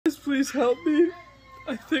Please help me.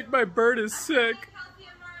 I think my bird is sick.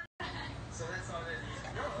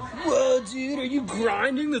 Whoa, dude, are you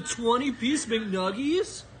grinding the 20-piece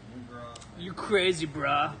McNuggies? You crazy,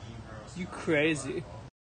 bruh. You crazy.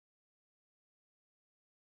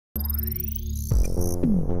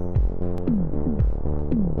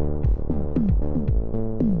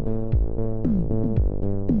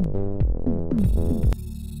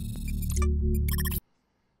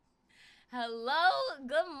 Hello,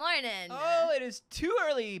 good morning. Oh, it is too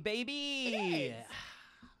early, baby. It is.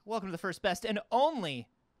 Welcome to the first, best, and only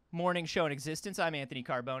morning show in existence. I'm Anthony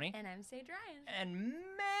Carboni. And I'm Saige Ryan. And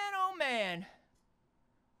man, oh man,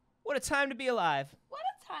 what a time to be alive. What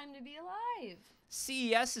a time to be alive.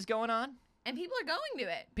 CES is going on. And people are going to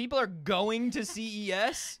it. People are going to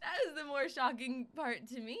CES. That is the more shocking part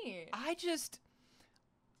to me. I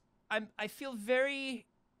feel very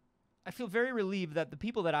relieved that the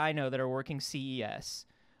people that I know that are working CES,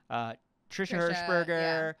 Trisha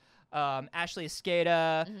Hirschberger, Ashley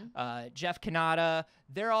Escada, Jeff Kanata,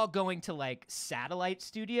 they're all going to like satellite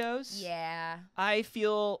studios. Yeah. I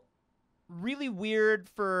feel really weird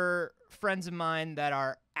for friends of mine that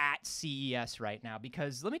are at CES right now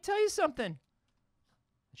because let me tell you something.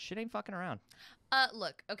 Shit ain't fucking around.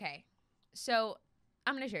 Look, okay. So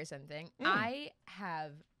I'm going to share something. I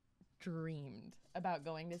have dreamed about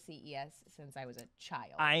going to CES since I was a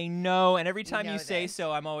child. I know, and every time you say this.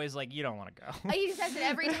 so, I'm always like, you don't want to go. He says it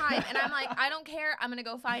every time, and I'm like, I don't care. I'm gonna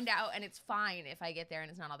go find out, and it's fine if I get there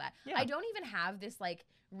and it's not all that. Yeah. I don't even have this like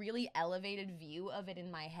really elevated view of it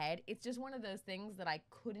in my head. It's just one of those things that I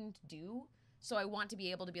couldn't do, so I want to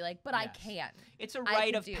be able to be like, but I can. It's a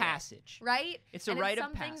rite of do passage. it, right? It's a rite of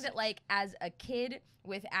something passage. that like as a kid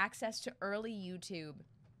with access to early YouTube.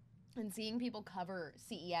 And seeing people cover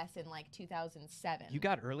CES in like 2007. You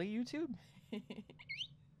got early YouTube?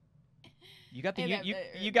 You got the you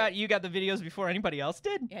you got the videos before anybody else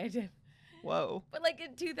did? Yeah, I did. Whoa. But like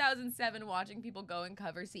in 2007, watching people go and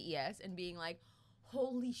cover CES and being like,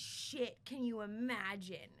 holy shit, can you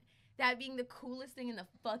imagine? That being the coolest thing in the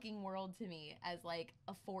fucking world to me as like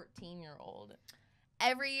a 14-year-old.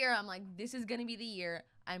 Every year I'm like, this is going to be the year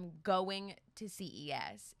I'm going to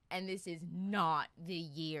CES. And this is not the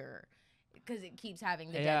year because it keeps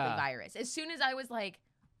having the deadly virus. As soon as I was like,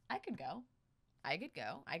 I could go. I could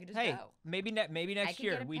just hey, go. maybe next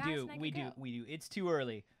year we do. Go. It's too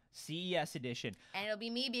early. CES edition. And it'll be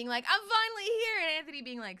me being like, I'm finally here. And Anthony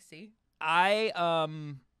being like, see? I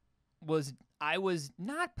was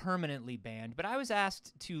not permanently banned, but I was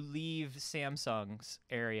asked to leave Samsung's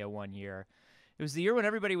area one year. It was the year when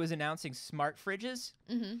everybody was announcing smart fridges.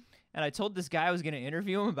 Mm-hmm. And I told this guy I was going to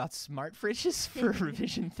interview him about smart fridges for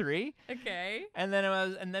revision 3. Okay. And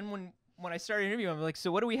then when I started interviewing him, I'm like,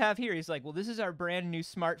 so what do we have here? He's like, well, this is our brand new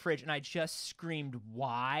smart fridge. And I just screamed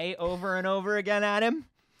why over and over again at him.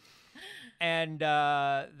 And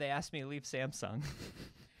they asked me to leave Samsung.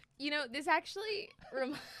 You know, this actually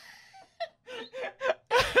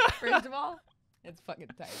first of all, it's fucking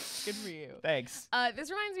tight. Good for you. Thanks. This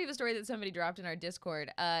reminds me of a story that somebody dropped in our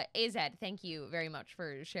Discord. AZ, thank you very much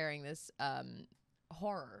for sharing this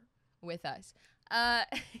horror with us. I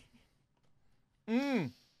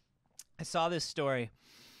saw this story.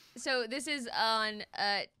 So this is on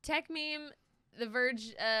Tech Meme. The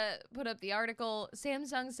Verge put up the article.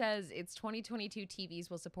 Samsung says its 2022 TVs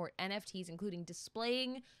will support NFTs, including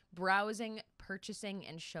displaying, browsing, purchasing,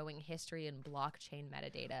 and showing history and blockchain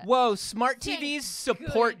metadata. Whoa, smart Thank TVs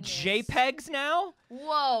support goodness. JPEGs now?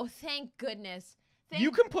 Whoa, thank goodness.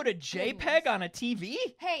 You can put a JPEG on a TV?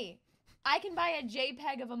 Hey, I can buy a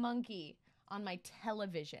JPEG of a monkey on my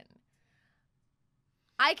television.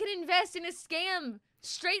 I can invest in a scam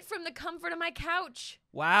straight from the comfort of my couch.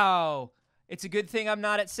 Wow. It's a good thing I'm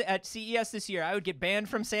not at CES this year. I would get banned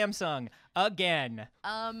from Samsung again.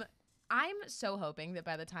 I'm so hoping that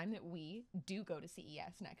by the time that we do go to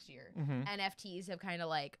CES next year, NFTs have kind of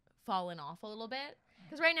like fallen off a little bit.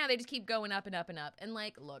 Because right now they just keep going up and up and up. And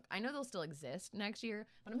like, look, I know they'll still exist next year,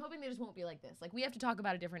 but I'm hoping they just won't be like this. Like, we have to talk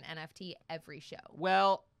about a different NFT every show.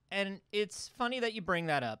 Well, and it's funny that you bring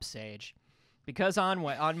that up, Saige, because on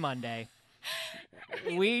Monday,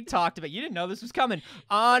 we talked about, you didn't know this was coming.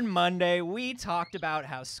 On Monday, we talked about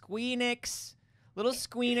how SquareEnix, little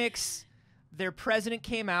SquareEnix, their president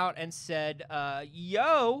came out and said,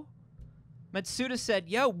 Matsuda said,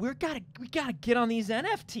 we gotta get on these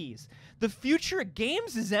NFTs. The future of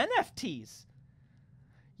games is NFTs.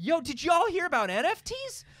 Yo, did y'all hear about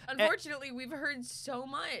NFTs? Unfortunately, we've heard so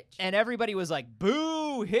much. And everybody was like,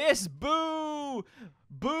 boo, hiss, boo,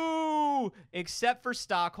 boo, except for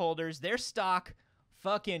stockholders. Their stock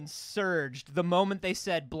fucking surged the moment they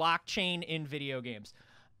said blockchain in video games.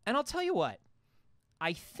 And I'll tell you what,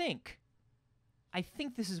 I think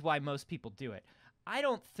this is why most people do it. I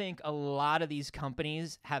don't think a lot of these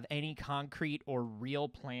companies have any concrete or real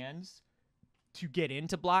plans to get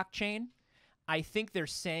into blockchain. I think they're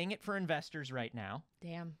saying it for investors right now.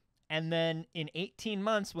 Damn. And then in 18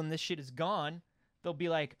 months, when this shit is gone, they'll be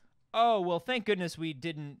like, oh, well, thank goodness we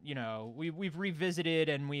didn't, we've revisited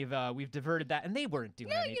and we've diverted that. And they weren't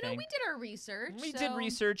doing anything. We did our research. We did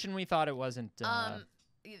research and we thought it wasn't...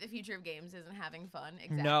 the future of games isn't having fun.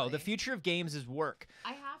 Exactly. No, the future of games is work.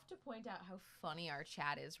 I have to point out how funny our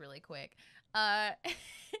chat is really quick. Harry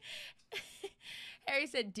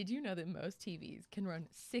said, did you know that most TVs can run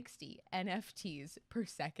 60 NFTs per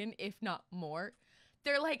second, if not more?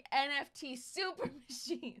 They're like NFT super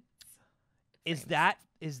machines. Is that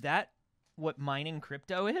what mining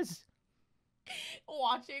crypto is?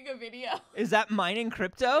 Watching a video. Is that mining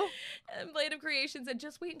crypto? And Blade of Creation said,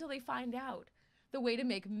 just wait until they find out the way to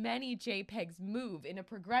make many JPEGs move in a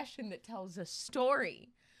progression that tells a story.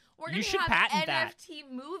 We're going to have patent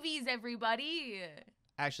NFT movies, everybody.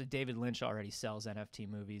 Actually, David Lynch already sells NFT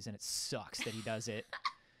movies, and it sucks that he does it.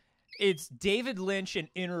 It's David Lynch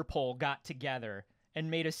and Interpol got together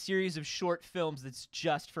and made a series of short films that's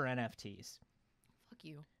just for NFTs. Fuck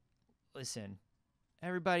you. Listen,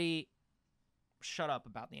 everybody, shut up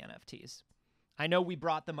about the NFTs. I know we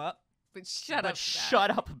brought them up. But shut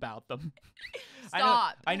up about them.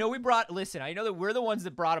 Stop. I know that we're the ones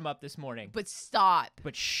that brought them up this morning. But stop.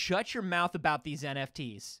 But shut your mouth about these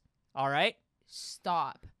NFTs. All right?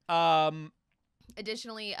 Stop.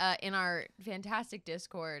 Additionally, in our fantastic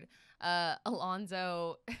Discord,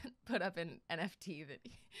 Alonzo put up an NFT that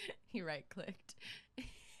he right-clicked.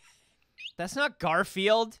 That's not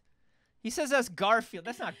Garfield. He says that's Garfield.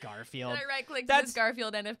 That's not Garfield. And I right-clicked this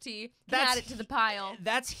Garfield NFT. Add it to the pile.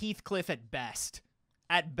 That's Heathcliff at best.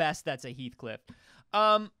 At best, that's a Heathcliff.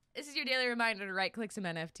 This is your daily reminder to right-click some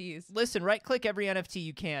NFTs. Listen, right-click every NFT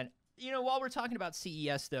you can. While we're talking about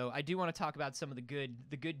CES, though, I do want to talk about some of the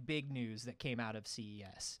good big news that came out of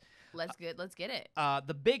CES. Let's get it.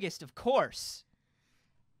 The biggest, of course.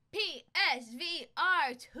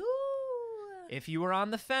 PSVR2. If you were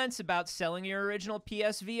on the fence about selling your original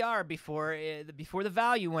PSVR before the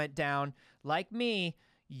value went down, like me,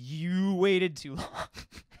 you waited too long.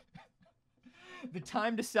 The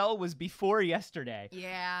time to sell was before yesterday.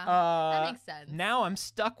 Yeah, that makes sense. Now I'm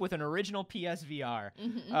stuck with an original PSVR.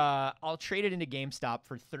 Mm-hmm. I'll trade it into GameStop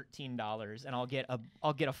for $13, and I'll get a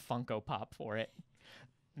Funko Pop for it.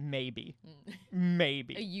 Maybe.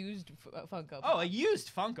 A used Funko Pop. Oh, a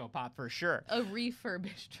used Funko Pop for sure. A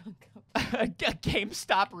refurbished Funko Pop. A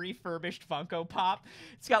GameStop refurbished Funko Pop.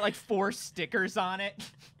 It's got like 4 stickers on it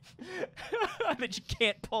that you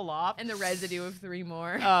can't pull off. And the residue of 3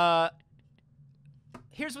 more.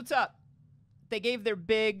 Here's what's up. They gave their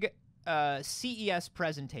big CES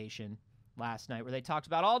presentation last night where they talked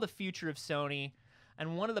about all the future of Sony.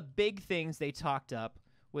 And one of the big things they talked up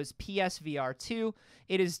was PSVR2.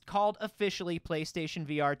 It is called officially PlayStation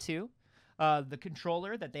VR2. The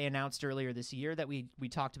controller that they announced earlier this year that we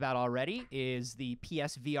talked about already is the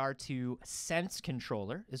PSVR2 Sense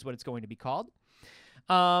controller, is what it's going to be called.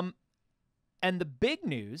 And the big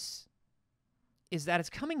news is that it's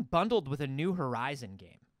coming bundled with a new Horizon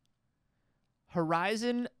game.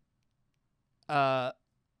 Horizon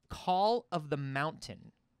Call of the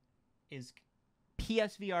Mountain is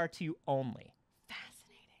PSVR2 only.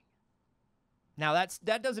 Now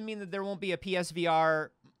that doesn't mean that there won't be a PSVR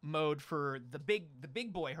mode for the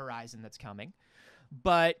big boy Horizon that's coming,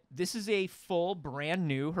 but this is a full brand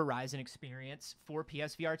new Horizon experience for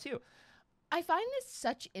PSVR 2. I find this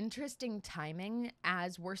such interesting timing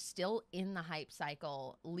as we're still in the hype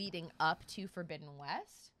cycle leading up to Forbidden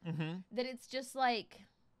West. Mm-hmm. That it's just like,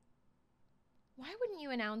 why wouldn't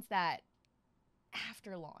you announce that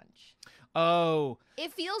after launch? Oh.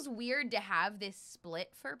 It feels weird to have this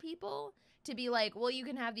split for people. To be like, well, you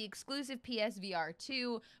can have the exclusive PSVR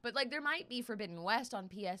 2, but like there might be Forbidden West on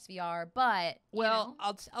PSVR, but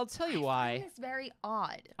I'll tell you why. I find this very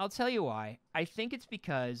odd. I'll tell you why. I think it's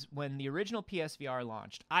because when the original PSVR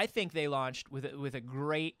launched, I think they launched with a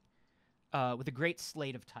great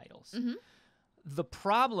slate of titles. Mm-hmm. The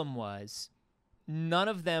problem was none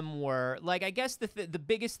of them were like, I guess the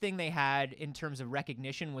biggest thing they had in terms of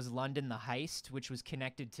recognition was London the Heist, which was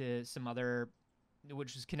connected to another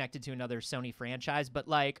Sony franchise. But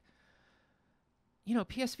like,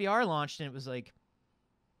 PSVR launched and it was like,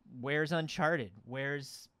 where's Uncharted?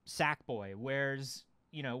 Where's Sackboy? Where's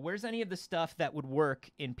any of the stuff that would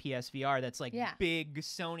work in PSVR that's like big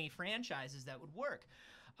Sony franchises that would work?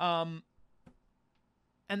 And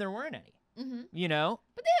there weren't any. Mm-hmm.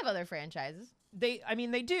 But they have other franchises. I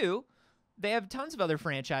mean, they do. They have tons of other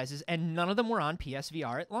franchises, and none of them were on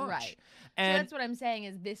PSVR at launch. Right. And so that's what I'm saying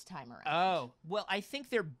is this time around. oh, well, I think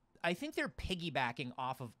they're piggybacking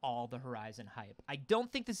off of all the Horizon hype. I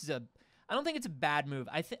don't think it's a bad move.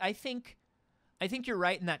 I think you're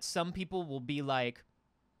right in that some people will be like,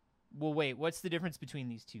 well, wait, what's the difference between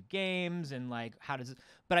these two games? And like, how does it?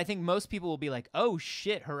 But I think most people will be like, oh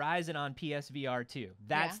shit, Horizon on PSVR2.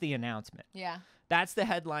 That's the announcement. Yeah. That's the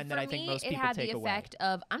headline that For I think me, most people it had take the away. effect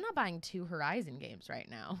of I'm not buying 2 Horizon games right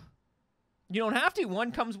now. You don't have to.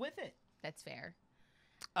 One comes with it. That's fair.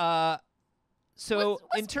 So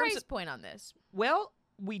what's in terms price of, point on this? well,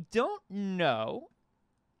 we don't know,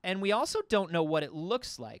 and we also don't know what it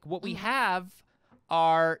looks like. What we have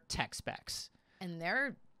are tech specs. And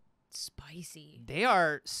they're spicy. They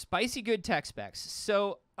are spicy good tech specs.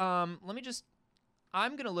 So I'm going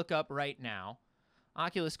to look up right now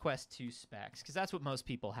Oculus Quest 2 specs, because that's what most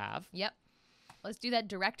people have. Yep. Let's do that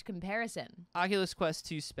direct comparison. Oculus Quest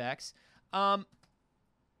 2 specs.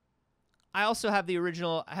 I also have the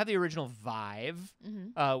original. I have the original Vive,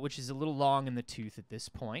 which is a little long in the tooth at this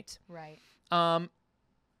point. Right.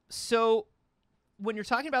 So when you're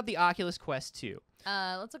talking about the Oculus Quest 2,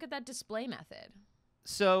 Let's look at that display method.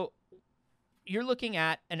 so you're looking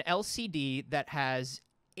at an LCD that has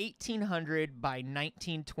 1800 by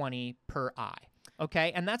 1920 per eye.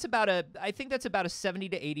 Okay, and I think that's about a 70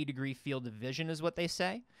 to 80 degree field of vision is what they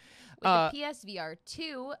say. With the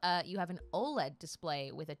PSVR2, you have an OLED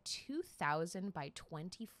display with a 2000 by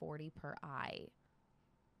 2040 per eye.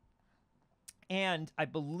 And I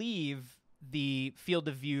believe the field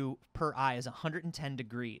of view per eye is 110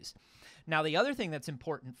 degrees. Now, the other thing that's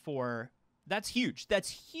important that's huge. That's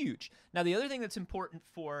huge. Now, the other thing that's important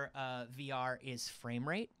for VR is frame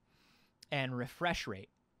rate and refresh rate,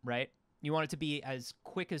 right? You want it to be as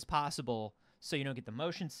quick as possible so you don't get the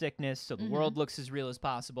motion sickness, so the world looks as real as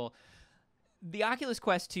possible. The Oculus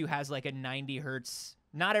Quest 2 has like a 90 hertz.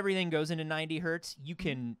 Not everything goes into 90 hertz. You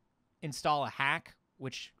can install a hack,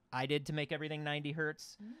 which I did to make everything 90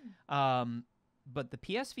 hertz. But the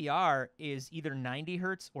PSVR is either 90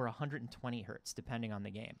 hertz or 120 hertz, depending on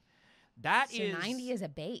the game. So 90 is a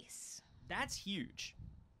base. That's huge.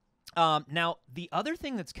 Now, the other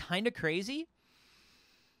thing that's kind of crazy,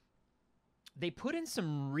 they put in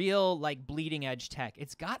some real like bleeding edge tech.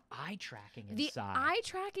 It's got eye tracking inside. The eye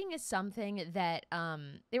tracking is something that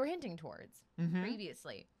they were hinting towards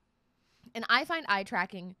previously. And I find eye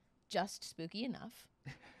tracking just spooky enough.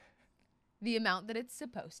 The amount that it's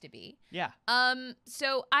supposed to be. Yeah.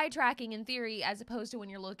 So eye tracking in theory, as opposed to when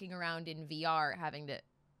you're looking around in VR,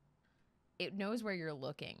 it knows where you're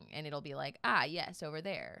looking and it'll be like, yes, over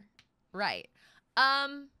there. Right.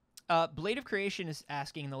 Blade of Creation is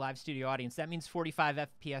asking in the live studio audience, that means 45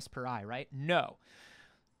 FPS per eye, right? No.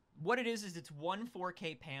 What it is it's one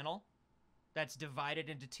 4K panel that's divided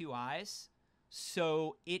into 2 eyes.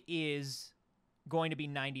 So it is going to be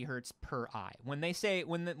 90 hertz per eye. When they say,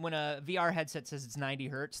 when a VR headset says it's 90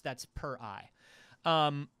 hertz, that's per eye.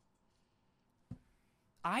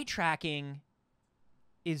 Eye tracking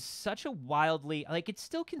is such a wildly, like, it's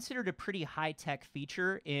still considered a pretty high-tech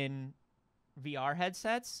feature in VR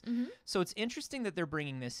headsets. So it's interesting that they're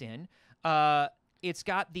bringing this in. It's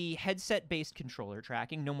got the headset-based controller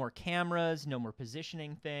tracking. No more cameras, no more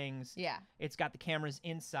positioning things. Yeah. It's got the cameras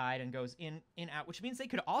inside and goes in, out, which means they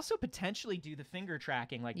could also potentially do the finger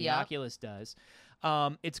tracking like the Oculus does.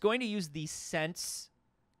 It's going to use the Sense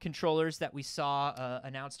controllers that we saw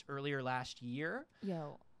announced earlier last year.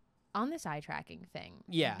 Yo, on this eye tracking thing,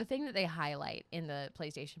 the thing that they highlight in the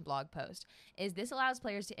PlayStation blog post is this allows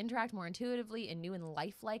players to interact more intuitively in new and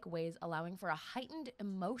lifelike ways, allowing for a heightened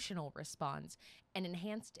emotional response and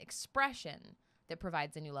enhanced expression that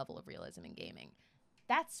provides a new level of realism in gaming.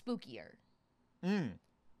 That's spookier.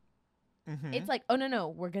 It's like, oh, no,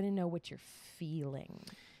 we're going to know what you're feeling.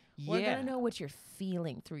 We're going to know what you're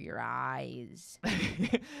feeling through your eyes.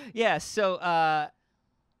 Yeah, so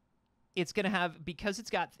it's going to have, because it's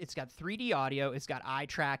got 3D audio, it's got eye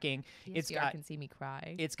tracking, PSVR can see me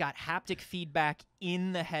cry. It's got haptic feedback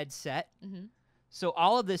in the headset. So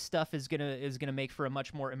all of this stuff is gonna make for a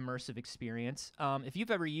much more immersive experience. If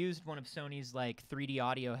you've ever used one of Sony's like 3D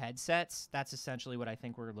audio headsets, that's essentially what I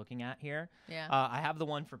think we're looking at here. Yeah. I have the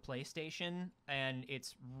one for PlayStation, and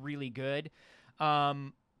it's really good.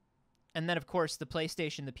 And then, of course, the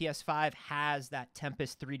PlayStation, the PS5 has that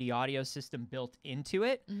Tempest 3D audio system built into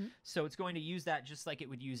it. So it's going to use that just like it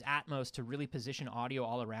would use Atmos to really position audio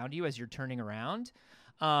all around you as you're turning around.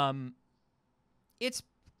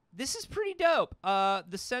 This is pretty dope.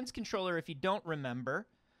 The Sense controller, if you don't remember,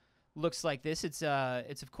 looks like this. It's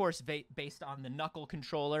of course based on the Knuckle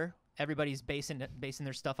controller Everybody's basing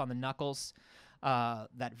their stuff on the Knuckles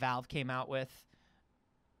that Valve came out with.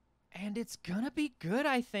 And it's going to be good,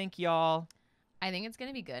 I think, y'all. I think it's going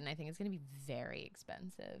to be good, and I think it's going to be very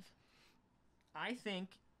expensive. I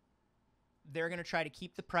think they're going to try to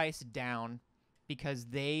keep the price down because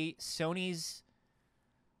Sony's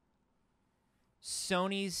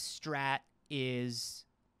strat is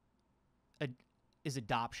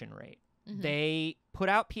adoption rate. Mm-hmm. They put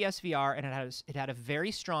out PSVR, and it had a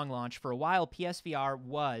very strong launch. For a while, PSVR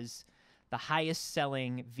was the highest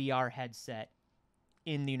selling VR headset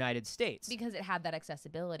in the United States. Because it had that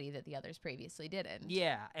accessibility that the others previously didn't.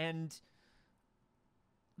 Yeah, and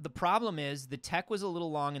the problem is the tech was a little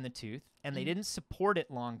long in the tooth, and they didn't support it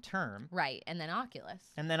long term. Right, and then Oculus.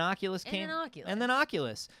 And then Oculus came. And then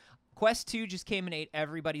Oculus. Quest 2 just came and ate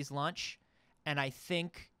everybody's lunch, and I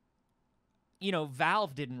think,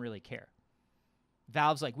 Valve didn't really care.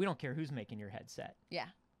 Valve's like, we don't care who's making your headset. Yeah.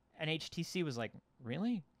 And HTC was like,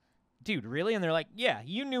 really? Dude, really? And they're like, yeah,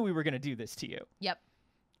 you knew we were going to do this to you. Yep.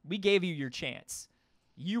 We gave you your chance.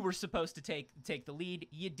 You were supposed to take the lead.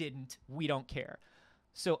 You didn't. We don't care.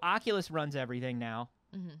 So Oculus runs everything now.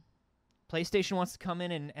 Mm-hmm. PlayStation wants to come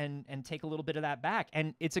in and take a little bit of that back.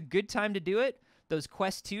 And it's a good time to do it. Those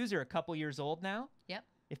Quest 2s are a couple years old now. Yep.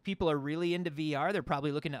 If people are really into VR, they're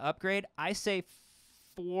probably looking to upgrade. I say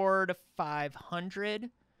 $400 to $500.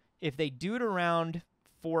 If they do it around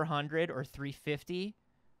 $400 or $350,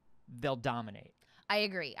 they'll dominate. I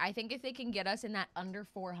agree. I think if they can get us in that under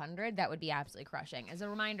 400, that would be absolutely crushing. As a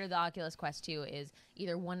reminder, the Oculus Quest 2 is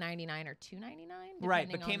either $199 or $299,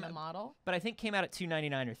 depending on the model. But I think came out at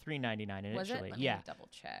 $299 or $399 initially. Was it? Let me double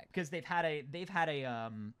check. Because they've had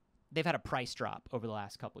a price drop over the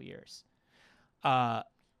last couple years.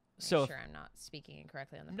 So sure I'm not speaking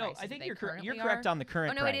incorrectly on the no, prices. I think you're correct on the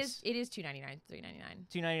current price. Oh no, it is $299, $399.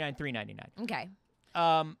 $299, $399. Okay.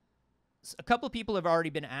 A couple of people have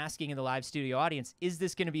already been asking in the live studio audience, is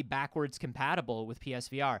this going to be backwards compatible with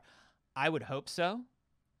PSVR? I would hope so.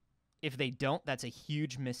 If they don't, that's a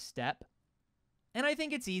huge misstep. And I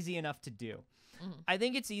think it's easy enough to do. Mm-hmm. I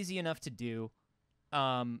think it's easy enough to do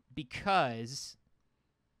because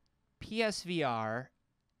PSVR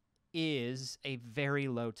is a very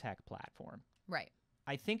low-tech platform. Right.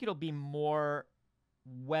 I think it'll be more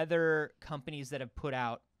whether companies that have put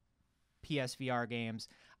out PSVR games,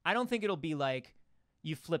 I don't think it'll be like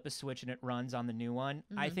you flip a switch and it runs on the new one.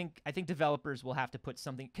 Mm-hmm. I think developers will have to put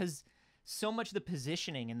something, because so much of the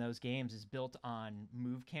positioning in those games is built on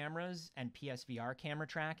move cameras and PSVR camera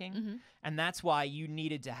tracking. Mm-hmm. And that's why you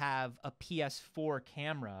needed to have a PS4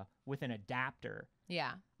 camera with an adapter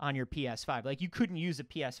on your PS5. Like, you couldn't use a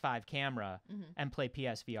PS5 camera and play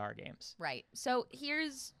PSVR games. Right. So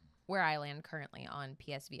here's where I land currently on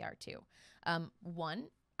PSVR2. One,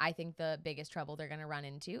 I think the biggest trouble they're going to run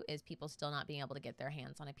into is people still not being able to get their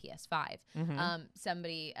hands on a PS5. Mm-hmm.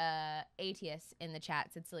 Somebody, ATS in the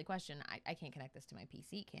chat said, silly question, I can't connect this to my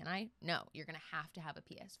PC, can I? No, you're going to have a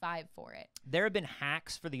PS5 for it. There have been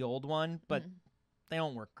hacks for the old one, but they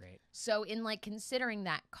don't work great. So in considering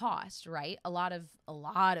that cost, right, a lot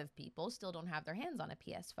of people still don't have their hands on a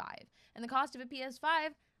PS5. And the cost of a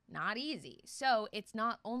PS5, not easy. So it's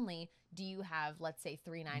not only do you have, let's say,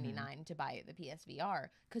 $399 to buy the PSVR,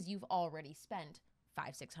 because you've already spent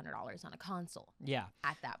 $500-$600 on a console. Yeah.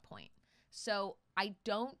 At that point. So I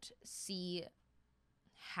don't see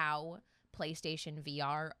how PlayStation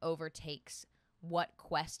VR overtakes what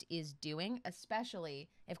Quest is doing, especially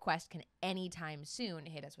if Quest can anytime soon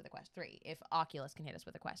hit us with a Quest 3, if Oculus can hit us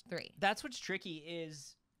with a Quest 3. That's what's tricky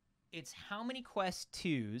is it's how many Quest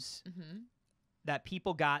 2s that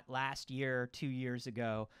people got last year, 2 years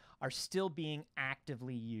ago, are still being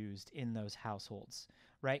actively used in those households,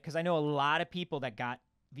 right? Because I know a lot of people that got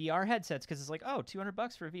VR headsets because it's like, oh,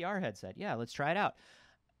 $200 for a VR headset. Yeah, let's try it out.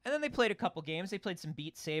 And then they played a couple games. They played some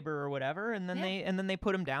Beat Saber or whatever, and then they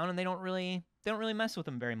put them down, and they don't really mess with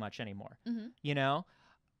them very much anymore. You know,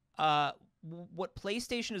 what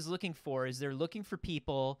PlayStation is looking for is they're looking for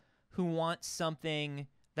people who want something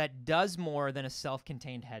that does more than a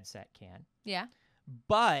self-contained headset can. Yeah.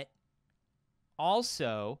 But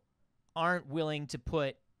also aren't willing to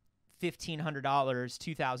put $1,500,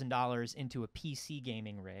 $2,000 into a PC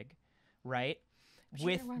gaming rig, right?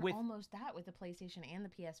 With almost that with the PlayStation and the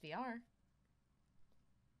PSVR.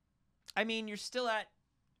 I mean, you're at $1,000.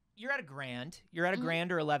 You're at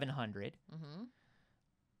 $1,000 or $1,100.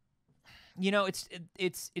 You know,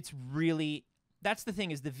 it's really, that's the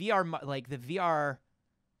thing, is the VR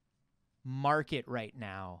market right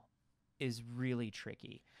now is really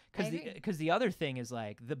tricky, because the other thing is,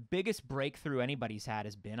 like, the biggest breakthrough anybody's had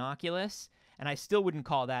has been Oculus, and I still wouldn't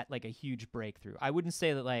call that like a huge breakthrough. I wouldn't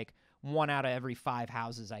say that, like, 1 out of every 5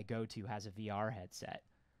 houses I go to has a VR headset,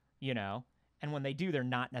 you know? And when they do, they're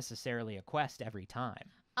not necessarily a Quest every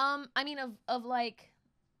time. I mean, of like,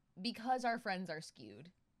 because our friends are skewed,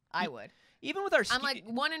 I would. Even with our I'm like,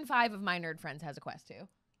 1 in 5 of my nerd friends has a Quest 2.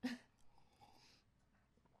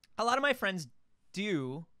 A lot of my friends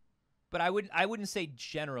do, but I wouldn't say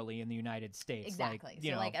generally in the United States. Exactly. Like,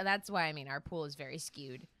 you know, like, that's why, I mean, our pool is very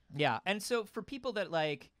skewed. Yeah, and so for people that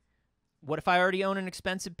like, what if I already own an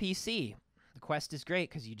expensive PC? The Quest is great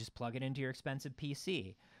because you just plug it into your expensive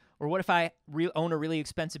PC. Or what if I own a really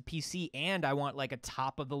expensive PC and I want like a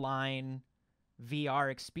top-of-the-line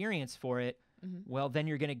VR experience for it? Mm-hmm. Well, then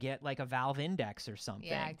you're going to get like a Valve Index or something.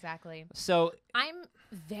 Yeah, exactly. So I'm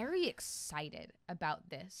very excited about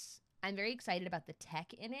this. I'm very excited about the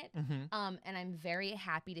tech in it. mm-hmm. And I'm very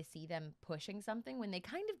happy to see them pushing something when they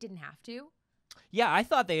kind of didn't have to. Yeah, I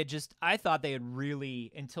thought they had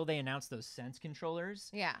really, until they announced those Sense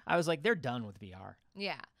controllers. Yeah. I was like, they're done with VR.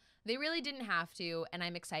 Yeah. They really didn't have to, and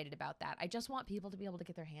I'm excited about that. I just want people to be able to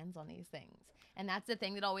get their hands on these things. And that's the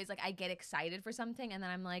thing that always, like, I get excited for something, and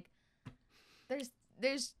then I'm like,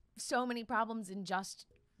 there's so many problems in just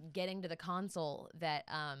getting to the console that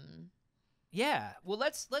Yeah, well,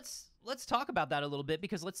 let's talk about that a little bit,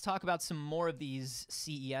 because let's talk about some more of these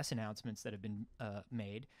CES announcements that have been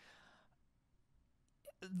made.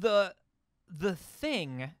 The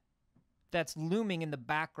thing that's looming in the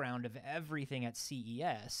background of everything at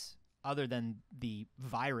CES, other than the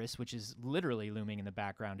virus, which is literally looming in the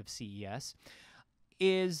background of CES,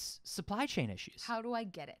 is supply chain issues. how do I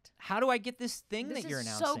get it? How do I get this thing that you're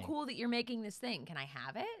announcing? This is so cool that you're making this thing. Can I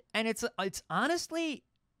have it? And it's honestly,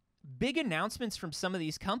 big announcements from some of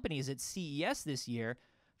these companies at CES this year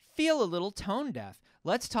feel a little tone deaf.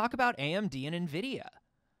 Let's talk about AMD and NVIDIA.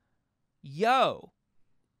 Yo,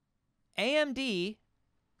 AMD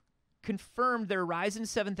confirmed their Ryzen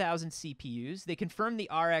 7000 CPUs. They confirmed the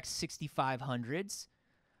RX 6500s,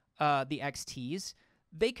 the XTs.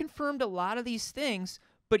 They confirmed a lot of these things,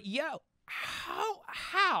 but yo, how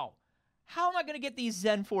am I going to get these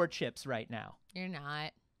Zen 4 chips right now? You're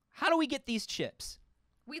not. How do we get these chips?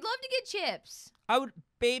 We'd love to get chips.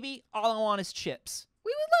 Baby, all I want is chips.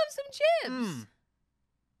 We would love some chips.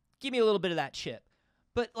 Give me a little bit of that chip.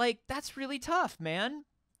 But, like, that's really tough, man.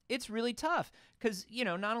 It's really tough. Because, you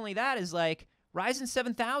know, not only that is, like, Ryzen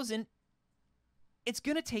 7000, it's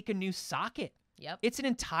going to take a new socket. Yep. It's an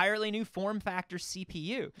entirely new form factor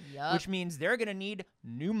CPU, Yep. which means they're going to need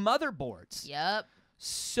new motherboards. Yep.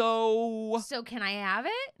 So can I have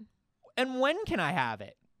it? And when can I have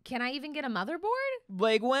it? Can I even get a motherboard?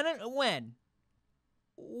 Like, when am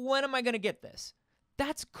I going to get this?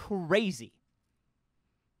 That's crazy.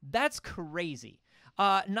 That's crazy.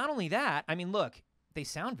 Not only that, I mean, look, they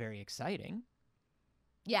sound very exciting.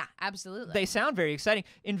 Yeah, absolutely. They sound very exciting.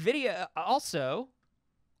 NVIDIA also,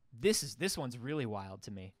 this one's really wild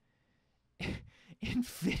to me.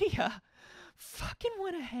 NVIDIA fucking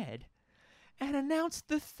went ahead and announced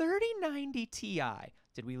the 3090 Ti.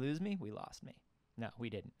 Did we lose me? We lost me. No, we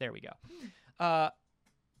didn't. There we go.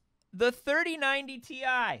 The 3090 Ti.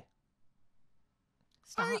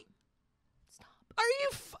 Stop. Are you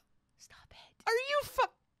Stop it.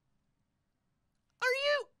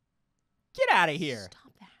 Get out of here.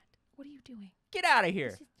 Stop that. What are you doing? Get out of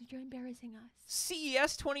here. You're embarrassing us.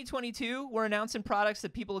 CES 2022, we're announcing products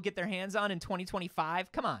that people will get their hands on in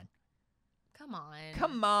 2025. Come on. Come on.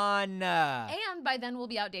 Come on. And by then we'll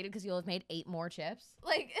be outdated because you'll have made 8 more chips.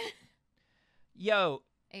 Like, Yo,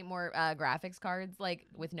 8 more graphics cards, like,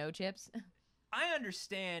 with no chips. I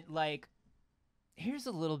understand, like, here's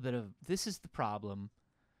a little bit of, this is the problem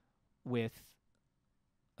with,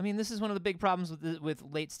 I mean, this is one of the big problems with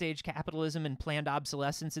late-stage capitalism and planned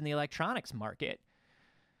obsolescence in the electronics market.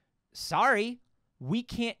 Sorry, we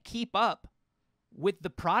can't keep up with the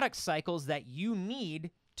product cycles that you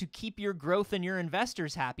need to keep your growth and your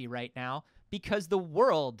investors happy right now, because the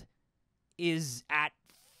world is at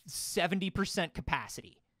 70%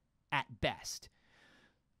 capacity at best.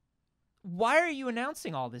 Why are you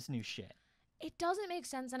announcing all this new shit? It doesn't make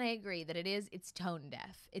sense, and I agree that it's tone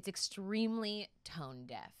deaf. It's extremely tone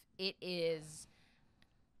deaf. It is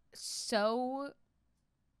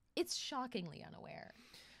it's shockingly unaware.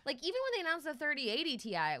 Like, even when they announced the 3080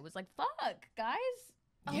 Ti, it was like, fuck, guys.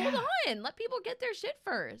 Yeah. Hold on. Let people get their shit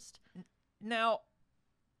first. Now,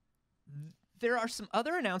 there are some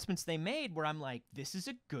other announcements they made where I'm like, this is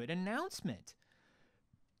a good announcement.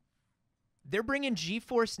 They're bringing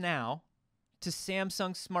GeForce Now to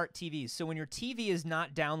Samsung smart TVs. So when your TV is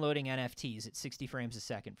not downloading NFTs at 60 frames a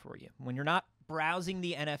second for you, when you're not browsing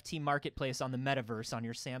the NFT marketplace on the metaverse on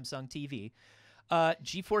your Samsung TV,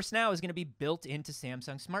 GeForce Now is going to be built into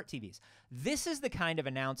Samsung Smart TVs. This is the kind of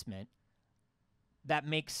announcement that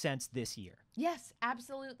makes sense this year. Yes,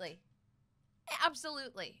 absolutely.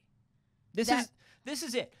 Absolutely. This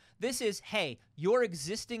is it. This is, hey, your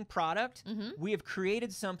existing product, we have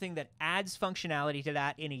created something that adds functionality to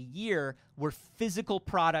that in a year where physical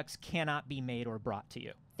products cannot be made or brought to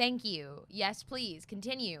you. Thank you. Yes, please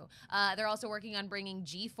continue. They're also working on bringing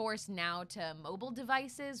GeForce Now to mobile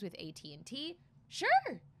devices with AT&T.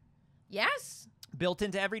 Sure. Yes. Built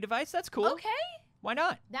into every device? That's cool. Okay. Why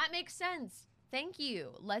not? That makes sense. Thank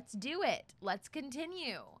you. Let's do it. Let's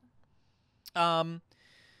continue.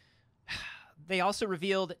 They also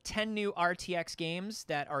revealed 10 new RTX games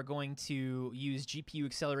that are going to use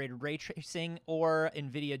GPU-accelerated ray tracing or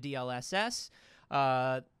NVIDIA DLSS.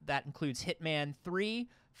 That includes Hitman 3,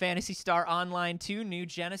 Phantasy Star Online 2, New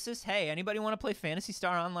Genesis. Hey, anybody want to play Phantasy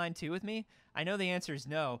Star Online 2 with me? I know the answer is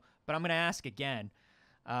no, but I'm going to ask again.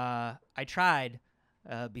 I tried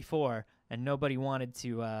before, and nobody wanted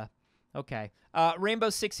to... Okay.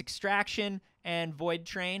 Rainbow Six Extraction and Void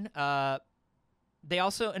Train. They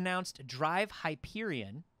also announced Drive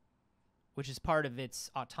Hyperion, which is part of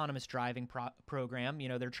its autonomous driving program. You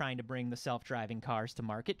know, they're trying to bring the self-driving cars to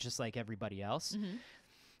market, just like everybody else.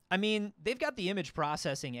 I mean, they've got the image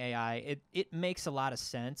processing AI. It makes a lot of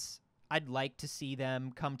sense. I'd like to see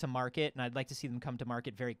them come to market, and I'd like to see them come to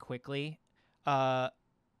market very quickly because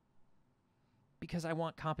I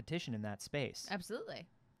want competition in that space. Absolutely.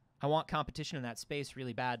 I want competition in that space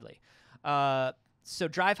really badly. So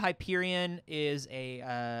Drive Hyperion is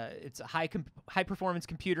it's a high performance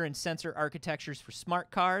computer and sensor architectures for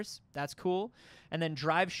smart cars. That's cool. And then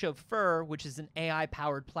Drive Chauffeur, which is an AI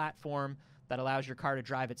powered platform that allows your car to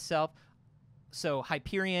drive itself. So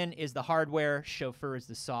Hyperion is the hardware, Chauffeur is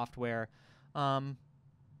the software. Hooray!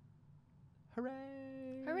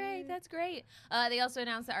 Hooray, that's great. They also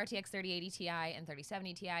announced the RTX 3080 Ti and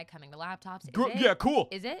 3070 Ti coming to laptops. Yeah, cool.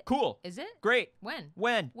 Is it? Cool. Is it? Great. When?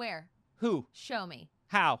 When? Where? Who? Show me.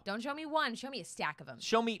 How? Don't show me one. Show me a stack of them.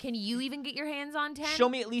 Show me. Can you even get your hands on 10? Show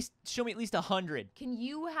me at least 100. Can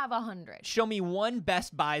you have 100? Show me one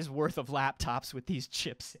Best Buy's worth of laptops with these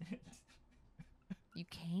chips in it. You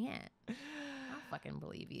can't. I don't fucking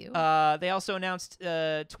believe you. They also announced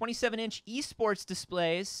 27-inch esports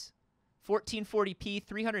displays, 1440p,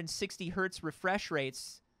 360 hertz refresh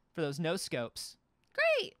rates for those no scopes.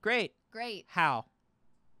 Great. Great. Great. How?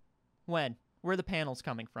 When? Where are the panels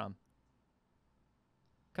coming from?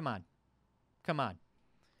 Come on. Come on.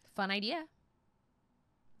 Fun idea.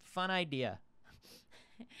 Fun idea.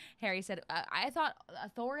 Harry said, I thought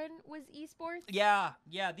Thorin was esports. Yeah.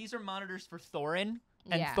 These are monitors for Thorin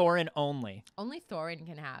and Yeah. Thorin only. Only Thorin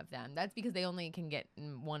can have them. That's because they only can get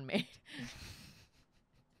one made.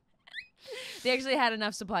 They actually had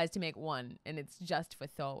enough supplies to make one, and it's just for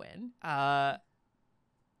Thorin.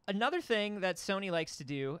 Another thing that Sony likes to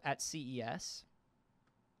do at CES,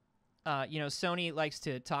 Sony likes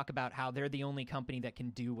to talk about how they're the only company that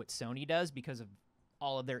can do what Sony does because of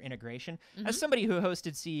all of their integration. As somebody who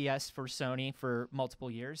hosted CES for Sony for multiple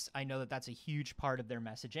years, I know that that's a huge part of their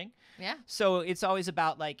messaging. Yeah. So it's always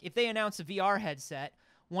about, like, if they announce a VR headset,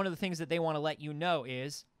 one of the things that they want to let you know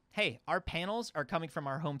is, hey, our panels are coming from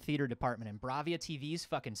our home theater department, and Bravia TVs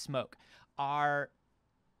fucking smoke. Our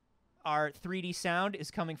 3D sound is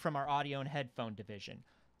coming from our audio and headphone division.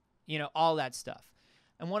 You know, all that stuff.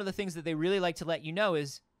 And one of the things that they really like to let you know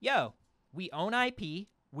is, yo, we own IP,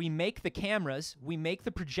 we make the cameras, we make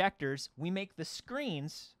the projectors, we make the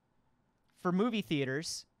screens for movie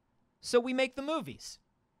theaters, so we make the movies.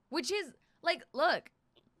 Which is, like, look,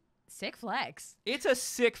 sick flex. It's a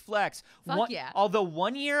sick flex. Yeah. Although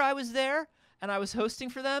one year I was there and I was hosting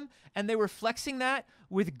for them, and they were flexing that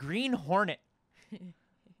with Green Hornet.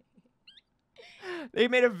 They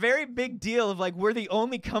made a very big deal of, like, we're the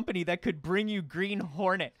only company that could bring you Green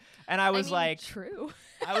Hornet. And I was true.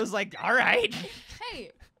 I was like, all right. Hey,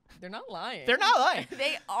 they're not lying. They're not lying.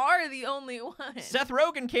 They are the only ones. Seth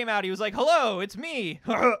Rogen came out. He was like, hello, it's me.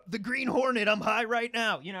 The Green Hornet. I'm high right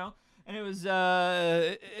now, you know? And I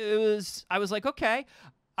was like, okay.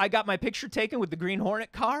 I got my picture taken with the Green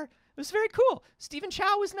Hornet car. It was very cool. Stephen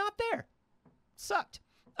Chow was not there. Sucked.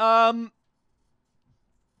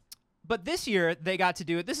 But this year, they got to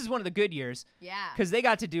do it. This is one of the good years. Yeah. Because they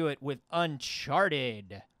got to do it with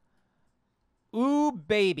Uncharted. Ooh,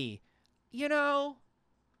 baby. You know,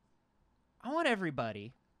 I want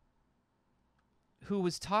everybody who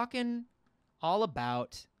was talking all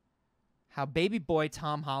about how baby boy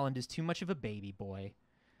Tom Holland is too much of a baby boy,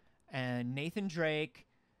 and Nathan Drake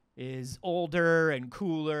is older and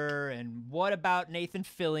cooler, and what about Nathan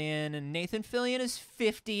Fillion? And Nathan Fillion is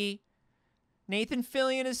 50. Nathan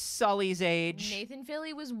Fillion is Sully's age. Nathan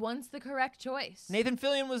Fillion was once the correct choice. Nathan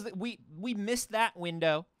Fillion was we missed that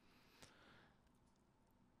window.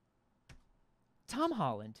 Tom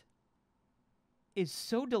Holland is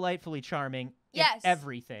so delightfully charming in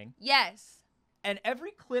everything. Yes. And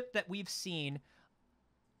every clip that we've seen,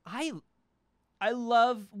 I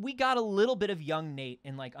love. We got a little bit of young Nate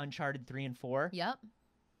in like Uncharted 3 and 4. Yep.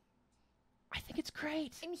 I think it's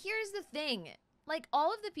great. And here's the thing. Like,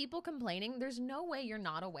 all of the people complaining, there's no way you're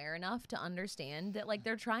not aware enough to understand that, like,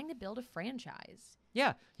 they're trying to build a franchise.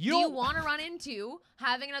 Yeah. Do you want to run into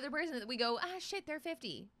having another person that we go, shit, they're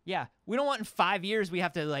 50? Yeah. We don't want in 5 years we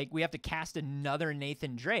have to cast another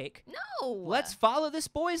Nathan Drake. No. Let's follow this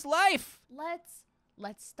boy's life.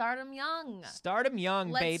 Let's start him young. Start him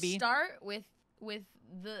young, baby. Let's start with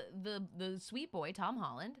the sweet boy, Tom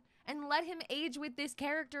Holland, and let him age with this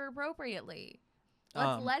character appropriately.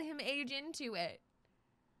 Let's let him age into it.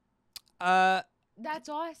 That's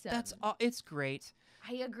awesome. It's great.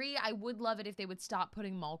 I agree. I would love it if they would stop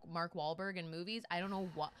putting Mark Wahlberg in movies. I don't know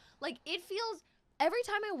what. Like, it feels every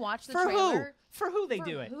time I watch the trailer. For who they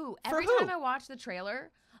do it? Every time I watch the trailer,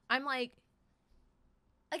 I'm like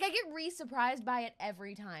I get re-surprised by it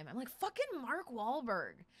every time. I'm like, fucking Mark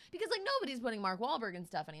Wahlberg. Because, like, nobody's putting Mark Wahlberg in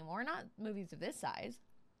stuff anymore. Not movies of this size.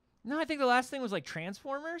 No, I think the last thing was, like,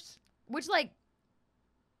 Transformers. Which, and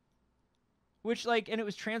it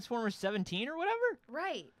was Transformers 17 or whatever?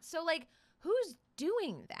 Right. So, like, who's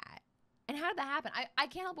doing that? And how did that happen? I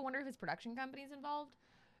can't help but wonder if his production company's involved.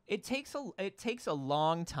 It takes a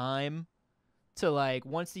long time to, like,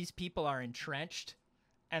 once these people are entrenched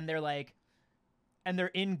and they're, like, and they're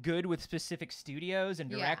in good with specific studios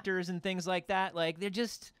and directors and things like that. Like, they're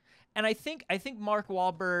just... And I think Mark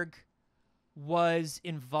Wahlberg was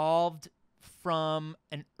involved from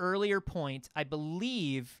an earlier point. I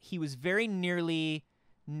believe he was very nearly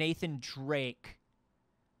Nathan Drake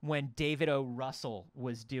when David O. Russell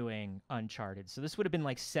was doing Uncharted. So this would have been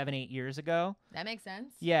like 7-8 years ago. That makes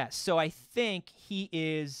sense. Yeah, so I think he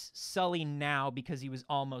is Sully now because he was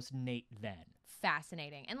almost Nate then.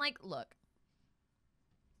 Fascinating. And, like, look,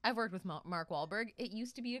 I've worked with Mark Wahlberg. It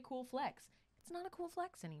used to be a cool flex. It's not a cool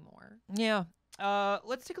flex anymore. Yeah.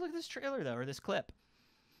 Let's take a look at this trailer, though, or this clip.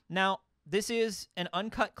 Now, this is an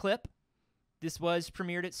uncut clip. This was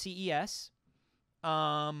premiered at CES.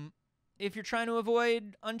 If you're trying to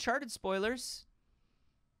avoid Uncharted spoilers,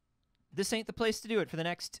 this ain't the place to do it for the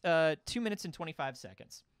next 2 minutes and 25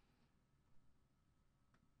 seconds.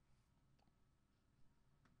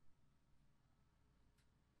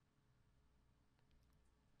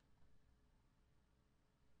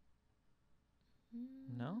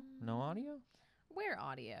 No audio? Where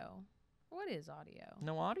audio? What is audio?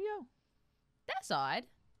 No audio? That's odd.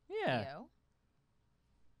 Yeah. Audio.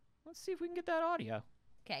 Let's see if we can get that audio.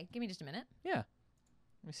 Okay, give me just a minute. Yeah.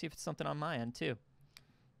 Let me see if it's something on my end, too.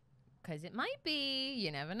 Because it might be.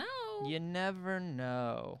 You never know. You never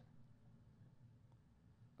know.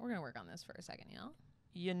 We're going to work on this for a second, y'all.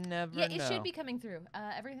 You never know. Yeah, it should be coming through.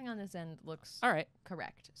 Everything on this end looks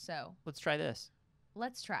correct. So let's try this.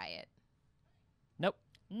 Let's try it. Nope.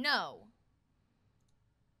 No.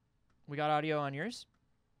 We got audio on yours?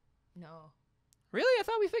 No. Really? I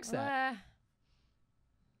thought we fixed that.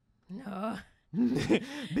 No.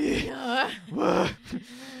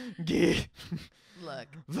 Look.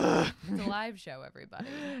 It's a live show, everybody.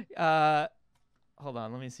 Hold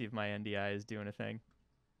on. Let me see if my NDI is doing a thing.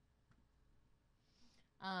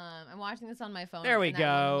 I'm watching this on my phone. There we and go.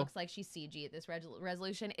 That woman looks like she's CG at this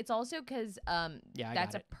resolution. It's also because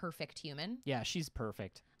that's a perfect human. Yeah, she's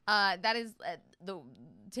perfect. That is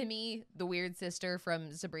to me the weird sister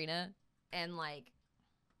from Sabrina, and like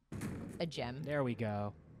a gem. There we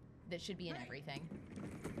go. That should be in everything.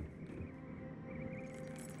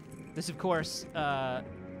 This, of course,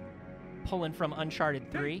 pulling from Uncharted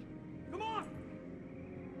 3. Hey, come on!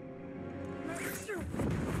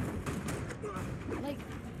 Like,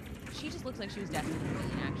 she just looks like she was destined to be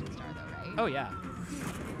an action star, though, right? Oh, yeah.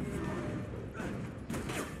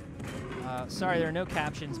 Sorry, there are no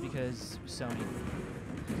captions because Sony.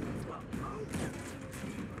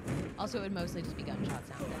 Also, it would mostly just be gunshot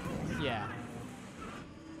sound. Yeah.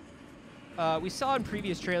 We saw in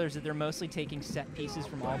previous trailers that they're mostly taking set pieces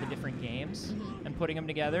from all the different games and putting them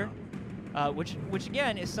together, which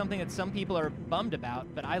again is something that some people are bummed about,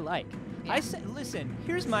 but I like. Yeah. Listen,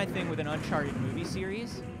 here's my thing with an Uncharted movie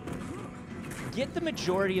series. Get the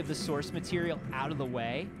majority of the source material out of the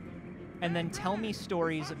way, and then tell me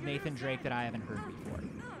stories of Nathan Drake that I haven't heard before.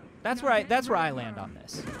 That's where I land on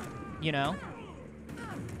this. You know?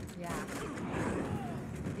 Yeah.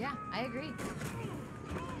 Yeah, I agree.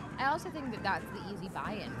 I also think that that's the easy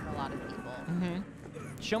buy-in for a lot of people.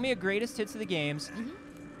 Show me a greatest hits of the games.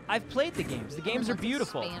 I've played the games. The games are Let's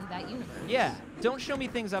beautiful. Expand that universe. Yeah, don't show me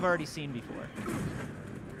things I've already seen before.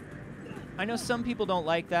 I know some people don't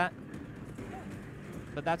like that,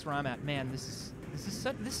 but that's where I'm at. Man, this is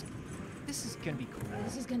gonna be cool.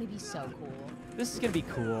 This is gonna be so cool. This is gonna be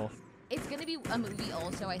cool. It's gonna be a movie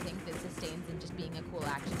also, I think, that sustains in just being a cool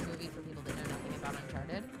action movie for people that know nothing about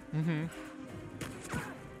Uncharted.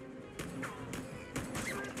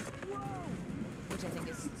 Which I think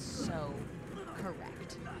is so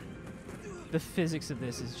correct. The physics of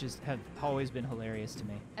this have always been hilarious to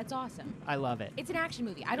me. That's awesome. I love it. It's an action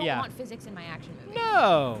movie. I don't want physics in my action movie.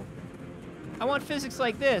 No! I want physics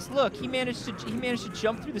like this. Look, he managed to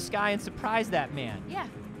jump through the sky and surprise that man. Yeah.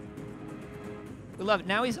 We love it.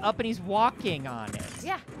 Now he's up and he's walking on it.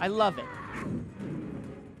 Yeah. I love it.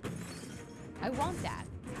 I want that.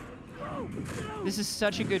 This is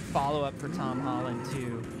such a good follow-up for Tom Holland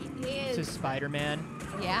to Spider-Man.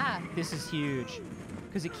 Yeah. This is huge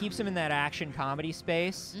because it keeps him in that action comedy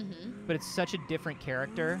space, but it's such a different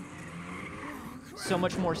character. So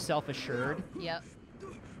much more self-assured. Yep.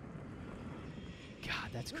 God,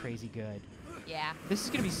 that's crazy good. Yeah. This is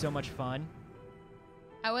going to be so much fun.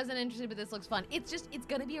 I wasn't interested, but this looks fun. It's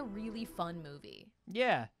going to be a really fun movie.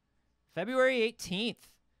 Yeah. February 18th.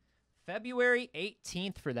 February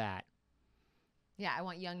 18th for that. Yeah, I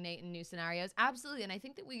want young Nate in new scenarios. Absolutely. And I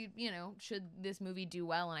think that we, should this movie do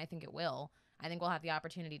well, and I think it will, I think we'll have the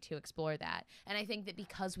opportunity to explore that. And I think that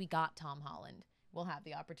because we got Tom Holland, we'll have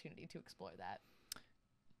the opportunity to explore that.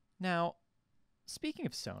 Now, speaking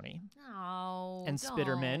of Sony and don't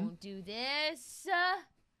Spiderman, do this.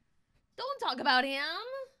 Don't talk about him.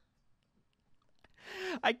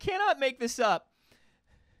 I cannot make this up.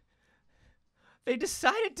 They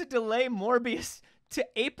decided to delay Morbius to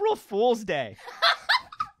April Fool's Day.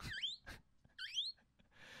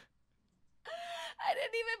 I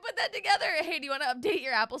didn't even put that together. Hey, do you want to update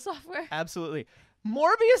your Apple software? Absolutely.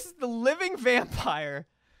 Morbius the Living Vampire,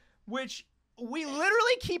 which we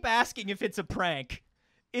literally keep asking if it's a prank,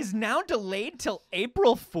 is now delayed till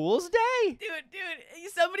April Fool's Day? Dude,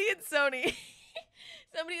 somebody in Sony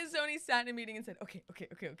sat in a meeting and said, okay,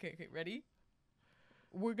 ready?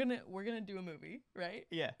 We're gonna do a movie, right?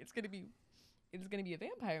 Yeah. It's gonna be a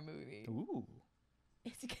vampire movie. Ooh.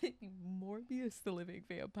 It's gonna be Morbius the Living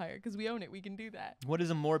Vampire, because we own it. We can do that. What is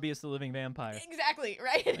a Morbius the Living Vampire? Exactly,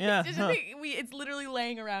 right? Yeah. It's literally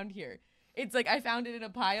laying around here. It's like I found it in a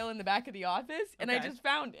pile in the back of the office, and I just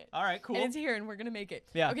found it. All right, cool. And it's here, and we're gonna make it.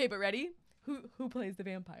 Yeah. Okay, but ready? Who plays the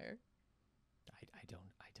vampire? I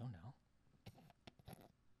don't know.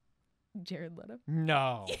 Jared Leto.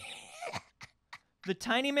 No. The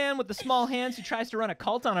tiny man with the small hands who tries to run a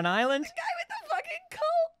cult on an island? The guy with the fucking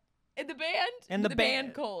cult. And the band? And the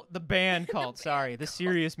band cult. The band cult, sorry. The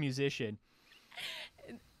serious musician.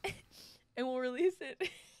 And we'll release it.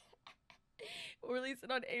 We'll release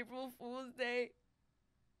it on April Fool's Day.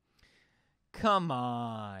 Come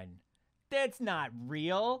on. That's not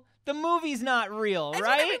real. The movie's not real, That's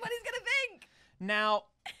right? what everybody's gonna think. Now,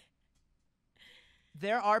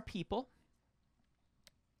 there are people,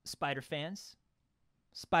 Spider fans,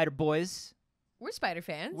 Spider boys. We're Spider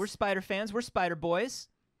fans. We're Spider fans. We're Spider boys.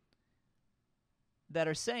 That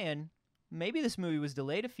are saying maybe this movie was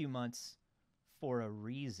delayed a few months for a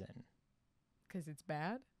reason. Because it's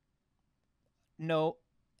bad? No,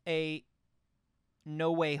 a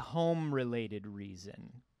No Way Home related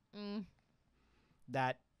reason.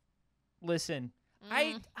 That, listen,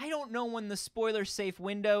 I don't know when the spoiler safe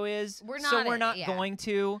window is, so we're not going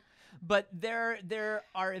to. But there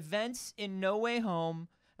are events in No Way Home,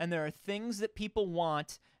 and there are things that people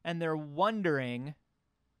want, and they're wondering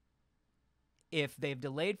if they've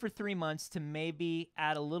delayed for 3 months to maybe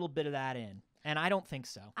add a little bit of that in. And I don't think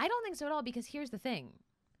so. I don't think so at all, because here's the thing.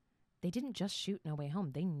 They didn't just shoot No Way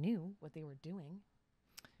Home. They knew what they were doing.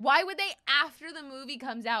 Why would they, after the movie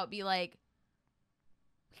comes out, be like,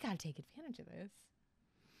 we gotta take advantage of this?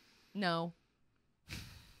 No.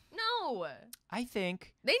 No. I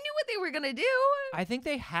think they knew what they were gonna do. I think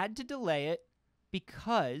they had to delay it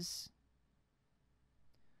because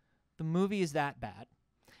the movie is that bad.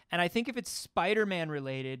 And I think if it's Spider-Man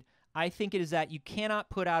related, I think it is that you cannot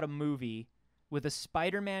put out a movie with a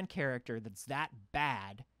Spider-Man character that's that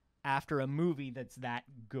bad after a movie that's that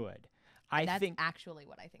good. That's actually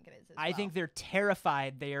what I think it is as well. I think they're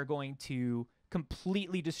terrified they are going to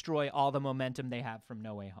completely destroy all the momentum they have from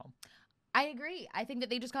No Way Home. I agree. I think that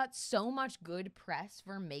they just got so much good press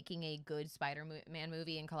for making a good Spider-Man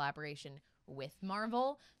movie in collaboration with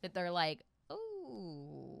Marvel that they're like,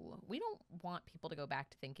 oh, we don't want people to go back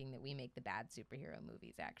to thinking that we make the bad superhero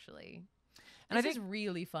movies, actually. And This I think is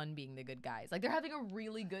really fun being the good guys. Like, they're having a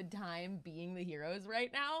really good time being the heroes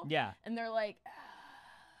right now. Yeah. And they're like...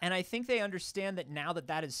 And I think they understand that now that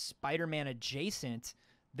that is Spider-Man adjacent,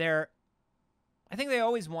 I think they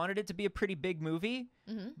always wanted it to be a pretty big movie,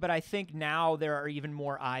 but I think now there are even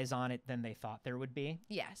more eyes on it than they thought there would be.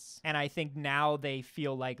 Yes. And I think now they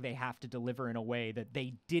feel like they have to deliver in a way that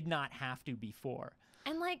they did not have to before.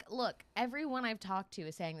 And, like, look, everyone I've talked to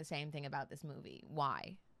is saying the same thing about this movie.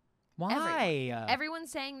 Why? Why?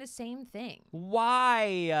 Everyone's saying the same thing.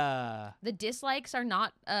 Why? The dislikes are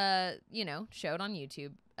not, showed on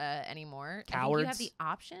YouTube anymore. Cowards. I think you have the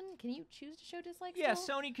option. Can you choose to show dislikes? Yeah,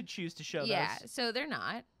 still? Sony could choose to show Yeah, those. so they're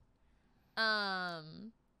not.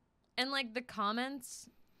 And, like, the comments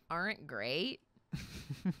aren't great.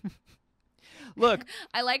 Look.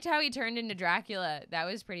 I liked how he turned into Dracula. That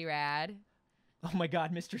was pretty rad. Oh my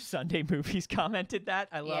God, Mr. Sunday Movies commented that.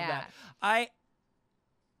 I love that.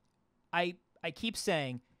 I keep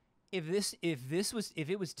saying, if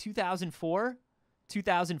it was 2004,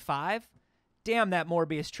 2005, damn, that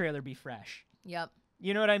Morbius trailer be fresh. Yep.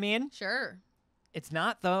 You know what I mean? Sure. It's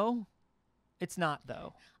not though. It's not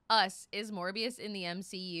though. Us, is Morbius in the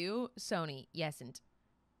MCU? Sony, yesn't.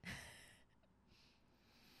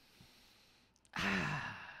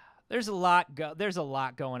 There's a lot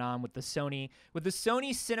going on with the Sony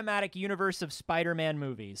Cinematic Universe of Spider-Man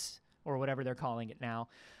movies, or whatever they're calling it now.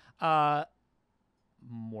 Morbius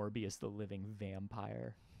the Living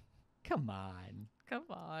Vampire. Come on.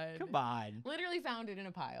 Literally found it in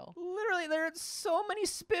a pile. Literally, there are so many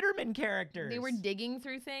Spider-Man characters. They were digging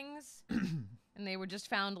through things, and they were just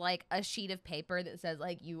found, like, a sheet of paper that says,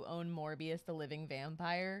 like, you own Morbius the Living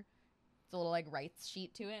Vampire. It's a little, like, rights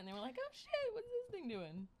sheet to it, and they were like, oh, shit, what's this thing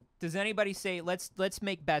doing? Does anybody say, let's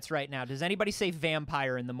make bets right now. Does anybody say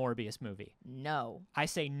vampire in the Morbius movie? No. I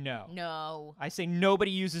say no. No. I say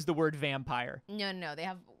nobody uses the word vampire. No. They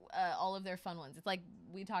have all of their fun ones. It's like,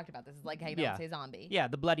 we talked about this. It's like how you don't say zombie. Yeah,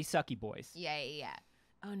 the bloody sucky boys. Yeah.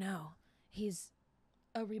 Oh, no. He's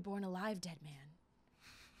a reborn alive dead man.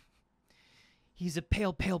 He's a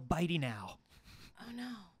pale bitey now. Oh,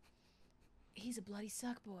 no. He's a bloody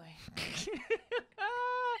suck boy.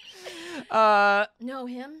 No,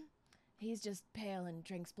 him? He's just pale and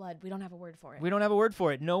drinks blood. We don't have a word for it. We don't have a word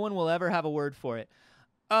for it. No one will ever have a word for it.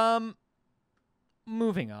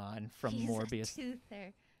 Moving on from Morbius.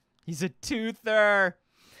 He's a toother.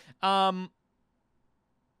 Final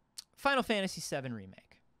Fantasy VII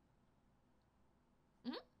Remake.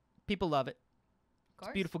 Mm-hmm. People love it. Of course.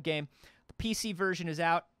 It's a beautiful game. The PC version is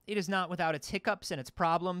out. It is not without its hiccups and its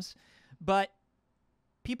problems, but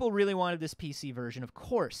people really wanted this PC version, of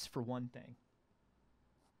course, for one thing.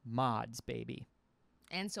 Mods, baby.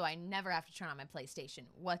 And so I never have to turn on my PlayStation.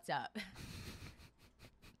 What's up?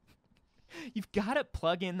 You've got to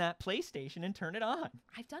plug in that PlayStation and turn it on.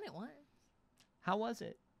 I've done it once. How was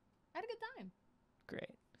it? I had a good time.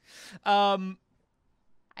 Great. I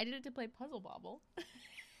did it to play Puzzle Bobble.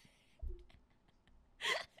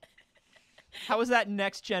 How was that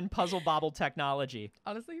next-gen Puzzle Bobble technology?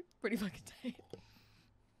 Honestly, pretty fucking tight.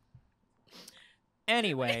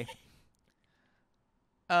 Anyway.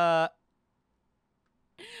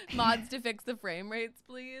 Mods to fix the frame rates,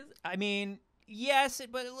 please. I mean, yes,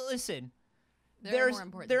 but listen. There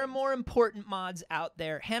are more important mods out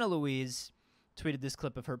there. Hannah Louise tweeted this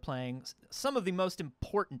clip of her playing some of the most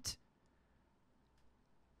important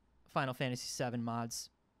Final Fantasy VII mods.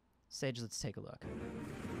 Saige, let's take a look.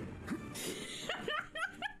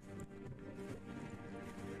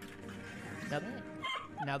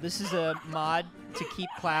 Now this is a mod to keep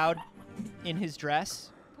Cloud in his dress.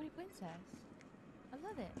 Pretty princess. I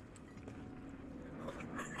love it.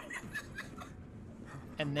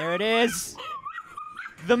 And there it is.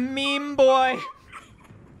 The meme boy.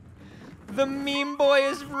 The meme boy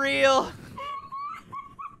is real.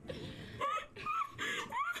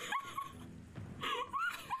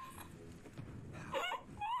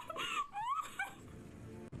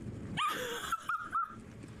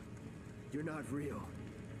 You're not real.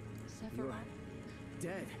 You're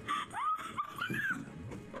dead.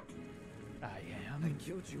 I am. I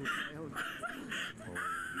killed you with my own. Oh,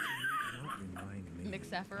 don't remind me.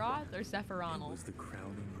 McSephiroth or It Sephironal? was the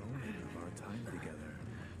crowning moment of our time together.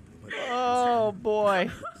 But Oh boy.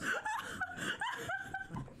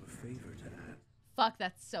 a favor to that. Fuck,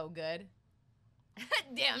 that's so good.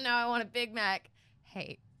 Damn, now I want a Big Mac.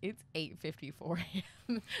 Hey, it's 8:54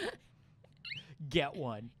 a.m. Get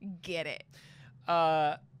one. Get it.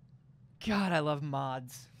 God, I love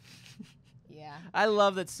mods. Yeah. I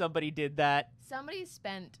love that somebody did that. Somebody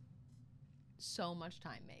spent so much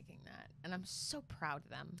time making that, and I'm so proud of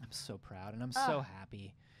them. I'm so proud, and I'm so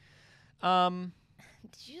happy. Did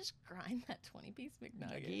you just grind that 20-piece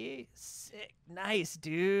McNugget? Nuggie, sick, nice,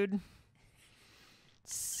 dude.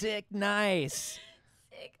 Sick, nice.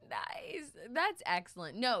 Sick, nice. That's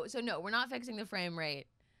excellent. No, we're not fixing the frame rate.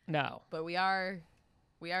 No, But we are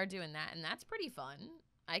doing that, and that's pretty fun.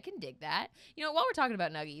 I can dig that. You know, while we're talking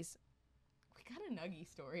about Nuggies, we got a Nuggie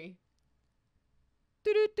story.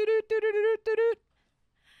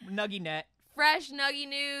 Nuggie net. Fresh Nuggie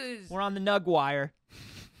news. We're on the Nug wire.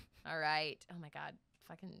 All right. Oh my God.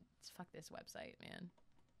 Fuck this website, man.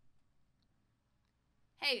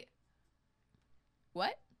 Hey.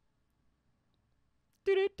 What?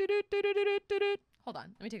 Hold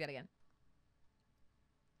on. Let me take that again.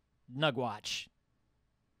 Nug watch.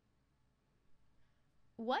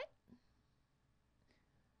 What?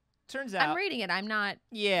 Turns out I'm reading it. I'm not.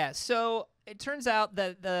 Yeah, so it turns out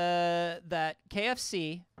that that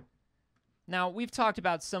KFC. Now we've talked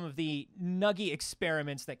about some of the Nuggie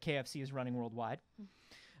experiments that KFC is running worldwide.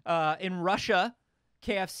 In Russia,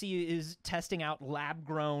 KFC is testing out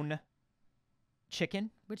lab-grown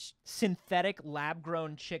chicken, Which synthetic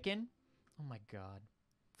lab-grown chicken. Oh my God!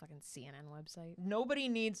 fucking CNN website? Nobody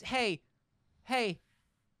needs. Hey,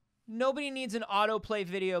 nobody needs an autoplay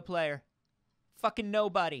video player. Fucking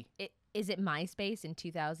nobody. Is it MySpace in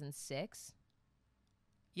 2006?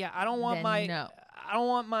 Yeah, I don't want Then no. I don't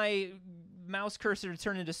want my mouse cursor to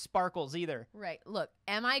turn into sparkles either. Right. Look,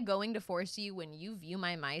 am I going to force you when you view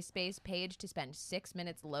my MySpace page to spend 6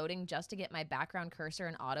 minutes loading just to get my background cursor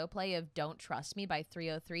and autoplay of Don't Trust Me by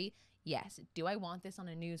 303? Yes. Do I want this on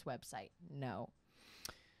a news website? No.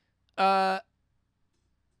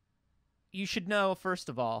 You should know, first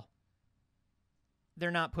of all,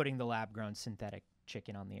 they're not putting the lab-grown synthetic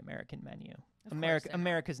chicken on the American menu. Of course they're not.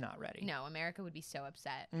 America's not ready. No, America would be so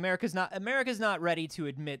upset. America's not ready to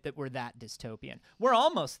admit that we're that dystopian. We're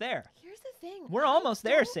almost there. Here's the thing. We're almost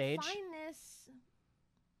there, don't Saige. Find this.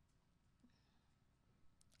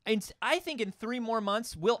 And I think in 3 more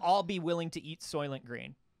months, we'll all be willing to eat Soylent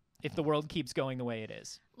Green if the world keeps going the way it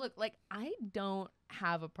is. Look, like, I don't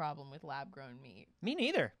have a problem with lab-grown meat. Me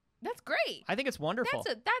neither. That's great. I think it's wonderful.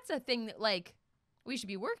 That's a thing that, like, we should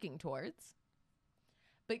be working towards.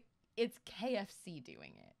 But it's KFC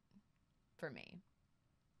doing it for me.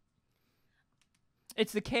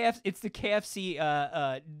 It's the KFC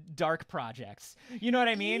dark projects. You know what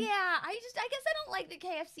I mean? Yeah, I guess I don't like that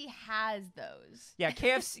KFC has those. Yeah,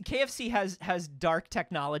 KFC has dark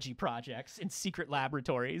technology projects in secret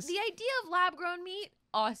laboratories. The idea of lab-grown meat,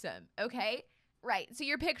 awesome. Okay, right. So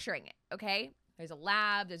you're picturing it. Okay, there's a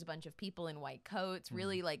lab. There's a bunch of people in white coats,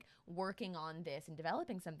 really like working on this and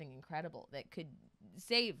developing something incredible that could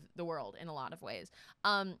save the world in a lot of ways.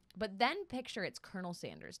 But then picture it's Colonel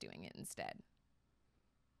Sanders doing it instead.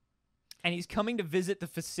 And he's coming to visit the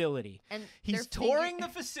facility. And he's touring the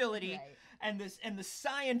facility, Right. and the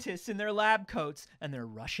scientists in their lab coats and their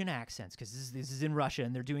Russian accents, because this is in Russia,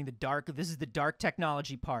 and they're doing the dark. This is the dark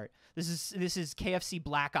technology part. This is KFC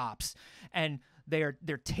Black Ops, and they're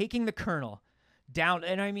taking the Colonel down.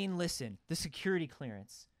 And I mean, listen, the security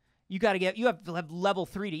clearance. You have to have level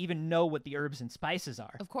 3 to even know what the herbs and spices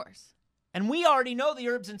are. Of course. And we already know the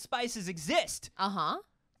herbs and spices exist. Uh-huh.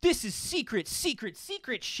 This is secret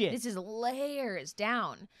shit. This is layers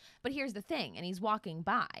down. But here's the thing, and he's walking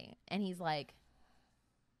by, and he's like,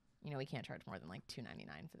 you know, we can't charge more than like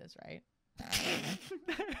 $2.99 for this, right?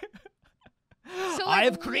 So,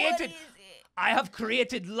 like, I have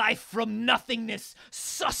created life from nothingness,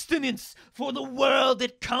 sustenance for the world.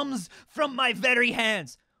 It comes from my very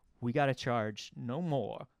hands. We gotta charge no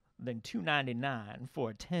more than $2.99 for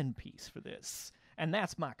a 10-piece for this. And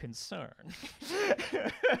that's my concern.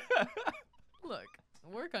 Look,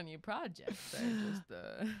 work on your projects. I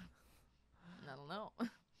don't know.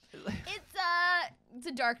 It's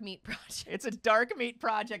a dark meat project. It's a dark meat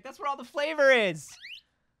project. That's where all the flavor is.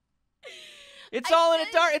 It's all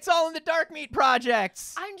in the dark meat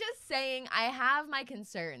projects. I'm just saying I have my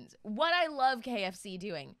concerns. What I love KFC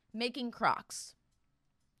doing, making Crocs,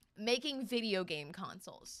 making video game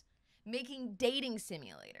consoles, making dating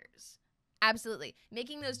simulators. Absolutely.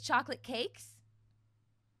 Making those chocolate cakes.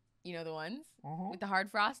 You know the ones with the hard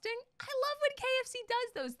frosting? I love when KFC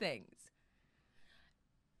does those things.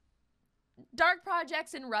 Dark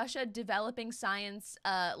projects in Russia developing science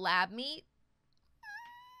lab meat.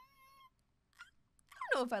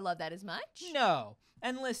 I don't know if I love that as much. No.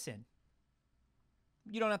 And listen,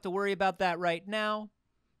 you don't have to worry about that right now.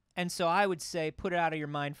 And so I would say put it out of your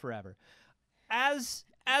mind forever. As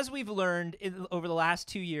we've learned over the last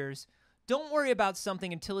 2 years, don't worry about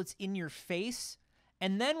something until it's in your face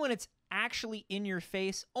And then when it's actually in your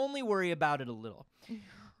face, only worry about it a little.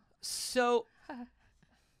 So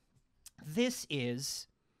this is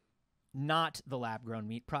not the lab-grown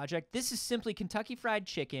meat project. This is simply Kentucky Fried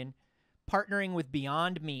Chicken partnering with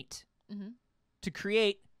Beyond Meat to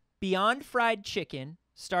create Beyond Fried Chicken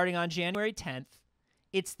starting on January 10th.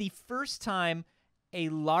 It's the first time a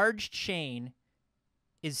large chain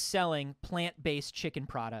is selling plant-based chicken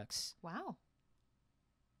products. Wow.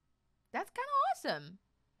 That's kind of awesome.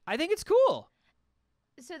 I think it's cool.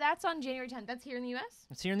 So that's on January 10th. That's here in the U.S.?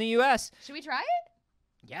 It's here in the U.S. Should we try it?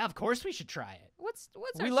 Yeah, of course we should try it. What's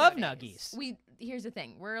We our love show days? Nuggies. Here's the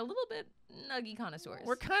thing. We're a little bit nuggy connoisseurs.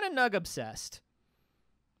 We're kind of nug-obsessed.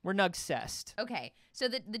 We're nug-cessed. Okay, so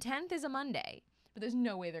the 10th is a Monday, but there's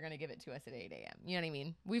no way they're going to give it to us at 8 a.m. You know what I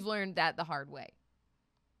mean? We've learned that the hard way.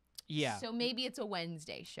 Yeah. So maybe it's a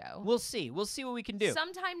Wednesday show. We'll see. We'll see what we can do.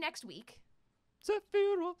 Sometime next week. It's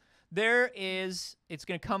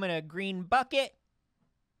going to come in a green bucket.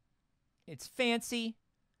 It's fancy.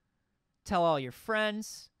 Tell all your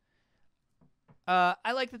friends.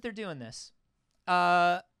 I like that they're doing this.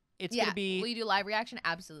 It's going to be... Will you do live reaction?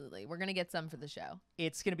 Absolutely. We're going to get some for the show.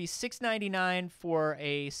 It's going to be $6.99 for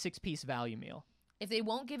a 6-piece value meal. If they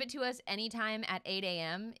won't give it to us anytime at 8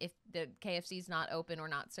 a.m., if the KFC's not open or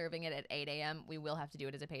not serving it at 8 a.m., we will have to do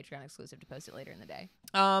it as a Patreon exclusive to post it later in the day.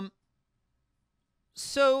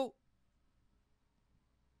 So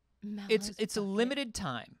Mallows it's a bucket. limited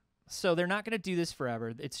time. So they're not going to do this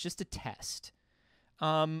forever. It's just a test.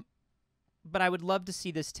 But I would love to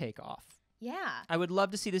see this take off. Yeah. I would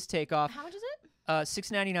love to see this take off. How much is it?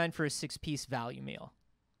 $6.99 for a 6-piece value meal.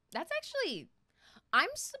 That's actually, I'm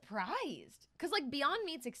surprised because like Beyond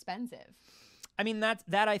Meat's expensive. I mean, that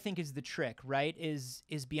I think is the trick, right? Is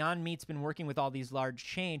Beyond Meat's been working with all these large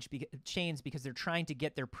chains because they're trying to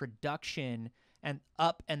get their production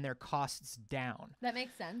up and their costs down. That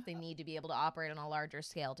makes sense. They need to be able to operate on a larger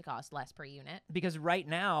scale to cost less per unit. Because right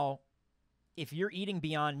now, if you're eating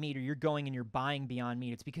Beyond Meat or you're going and you're buying Beyond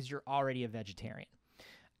Meat, it's because you're already a vegetarian.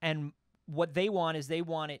 And what they want is they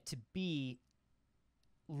want it to be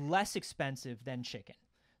less expensive than chicken.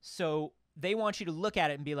 So they want you to look at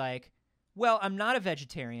it and be like, well, I'm not a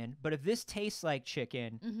vegetarian, but if this tastes like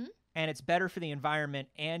chicken and it's better for the environment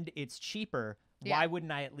and it's cheaper, why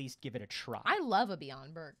wouldn't I at least give it a try? I love a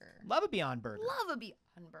Beyond Burger. Love a Beyond Burger. Love a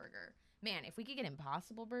Beyond Burger. Man, if we could get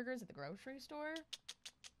Impossible Burgers at the grocery store.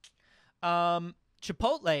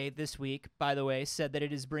 Chipotle this week, by the way, said that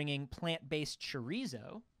it is bringing plant-based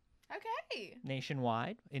chorizo Okay.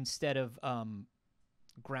 nationwide instead of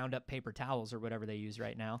ground-up paper towels or whatever they use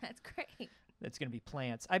right now. That's great. It's going to be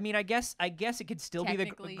plants. I mean, I guess it could still be the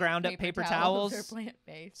Technically, ground-up paper are towels.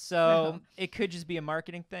 plant-based. So it could just be a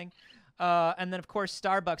marketing thing. And then, of course,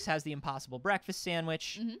 Starbucks has the Impossible Breakfast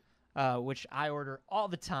Sandwich, which I order all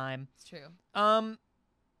the time. It's true.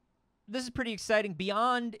 This is pretty exciting.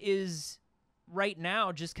 Beyond is right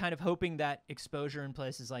now just kind of hoping that exposure in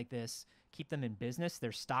places like this keep them in business.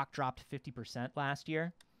 Their stock dropped 50% last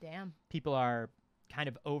year. Damn. People are kind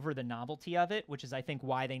of over the novelty of it, which is, I think,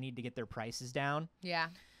 why they need to get their prices down. Yeah.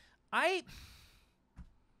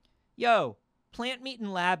 Plant meat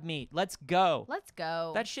and lab meat. Let's go. Let's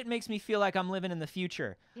go. That shit makes me feel like I'm living in the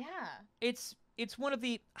future. Yeah. It's one of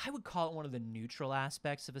the, I would call it one of the neutral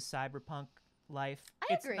aspects of a cyberpunk life.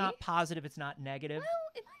 I agree. It's not positive, it's not negative.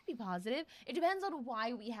 Well, it might be positive. It depends on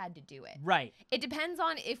why we had to do it. Right. It depends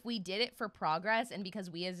on if we did it for progress and because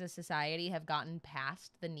we as a society have gotten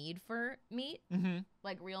past the need for meat,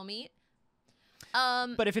 like real meat.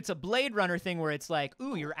 But if it's a Blade Runner thing where it's like,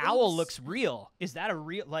 ooh, your owl looks real. Is that a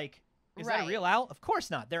real, is that a real owl? Of course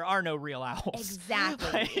not. There are no real owls.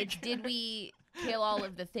 Exactly. It's, did we kill all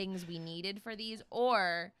of the things we needed for these,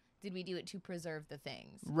 or did we do it to preserve the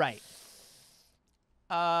things? Right.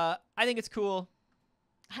 I think it's cool.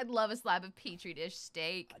 I'd love a slab of Petri dish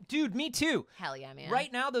steak. Dude, me too. Hell yeah, man.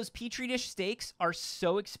 Right now, those Petri dish steaks are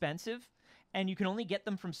so expensive, and you can only get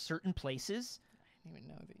them from certain places. I didn't even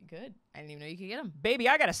know that you could. I didn't even know you could get them. Baby,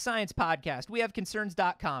 I got a science podcast. We have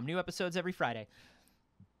concerns.com. New episodes every Friday.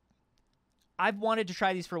 I've wanted to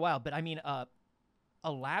try these for a while, but I mean, a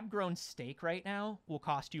lab-grown steak right now will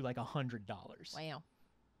cost you like $100. Wow.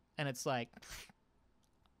 And it's like,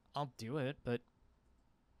 I'll do it, but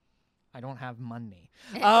I don't have money.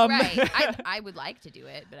 Right. I would like to do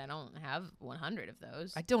it, but I don't have 100 of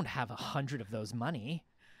those. I don't have 100 of those money.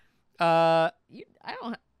 I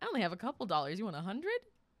only have a couple dollars. You want 100?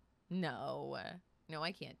 No. No,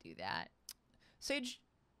 I can't do that. Saige,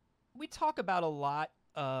 we talk about a lot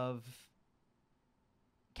of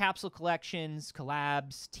capsule collections,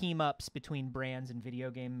 collabs, team-ups between brands and video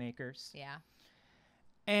game makers. Yeah.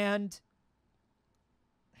 And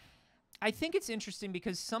I think it's interesting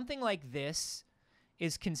because something like this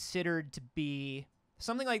is considered to be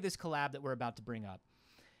something like this collab that we're about to bring up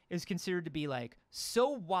is considered to be like so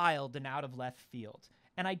wild and out of left field,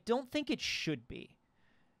 and I don't think it should be,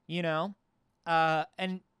 you know.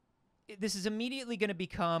 And this is immediately going to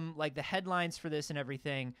become like the headlines for this and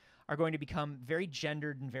everything are going to become very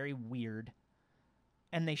gendered and very weird,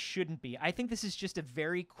 and they shouldn't be. I think this is just a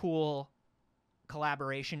very cool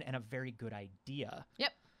collaboration and a very good idea.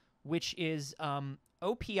 Yep. Which is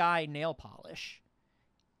OPI Nail Polish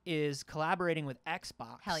is collaborating with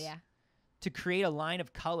Xbox. Hell yeah. To create a line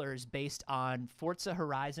of colors based on Forza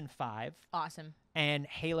Horizon 5 Awesome. and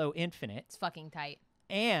Halo Infinite, It's fucking tight.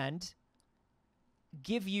 and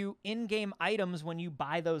give you in-game items when you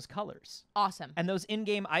buy those colors. Awesome. And those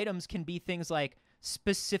in-game items can be things like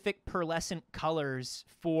specific pearlescent colors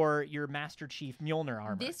for your Master Chief Mjolnir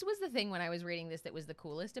armor. This was the thing when I was reading this that was the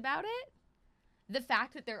coolest about it. The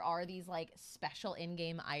fact that there are these like special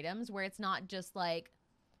in-game items where it's not just like,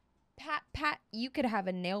 Pat, you could have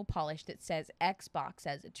a nail polish that says Xbox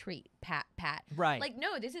as a treat. Pat. Right. Like,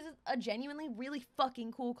 no, this is a genuinely really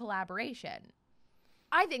fucking cool collaboration.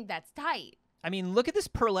 I think that's tight. I mean, look at this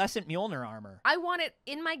pearlescent Mjolnir armor. I want it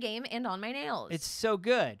in my game and on my nails. It's so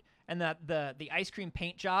good. And the ice cream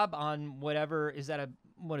paint job on whatever is that a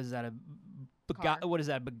what is that a what is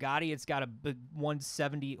that, a Bugatti? It's got a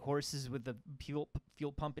 170 horses with the fuel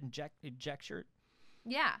pump injector.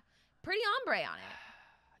 Yeah. Pretty ombre on it.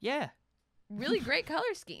 Yeah. Really great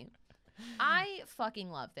color scheme. I fucking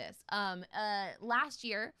love this. Last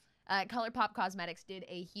year, ColourPop Cosmetics did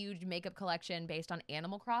a huge makeup collection based on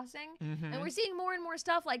Animal Crossing. Mm-hmm. And we're seeing more and more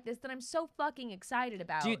stuff like this that I'm so fucking excited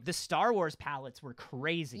about. Dude, the Star Wars palettes were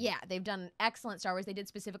crazy. Yeah, they've done excellent Star Wars. They did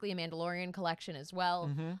specifically a Mandalorian collection as well.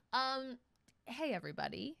 Mm-hmm. Hey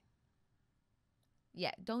everybody.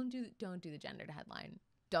 Yeah, don't do the gendered headline.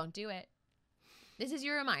 Don't do it. This is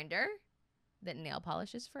your reminder that nail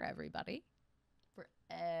polish is for everybody. For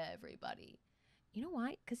everybody. You know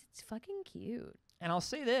why? Because it's fucking cute. And I'll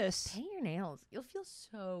say this. Paint your nails. You'll feel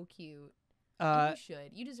so cute. You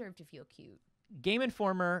should. You deserve to feel cute. Game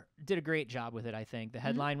Informer did a great job with it, I think. The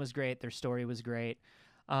headline was great. Their story was great.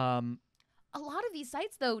 A lot of these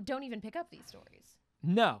sites, though, don't even pick up these stories.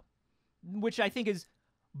 No. Which I think is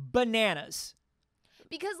bananas.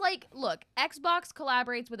 Because, like, look, Xbox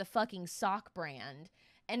collaborates with a fucking sock brand,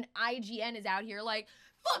 and IGN is out here like,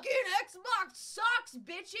 fucking Xbox socks,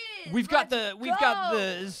 bitches. We've got the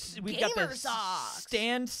Gamer socks.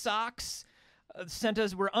 Stand socks sent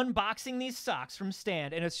us. We're unboxing these socks from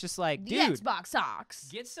Stand, and it's just like, The dude, Xbox socks.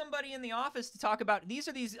 get somebody in the office to talk about. These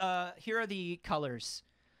are these. Here are the colors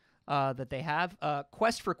that they have.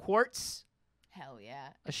 Quest for Quartz. Hell yeah.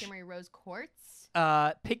 A shimmery rose quartz.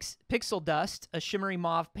 Pixel Dust, a shimmery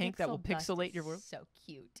mauve pink that will Dust pixelate is your world. So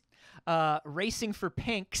cute. Racing for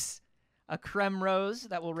Pinks, a creme rose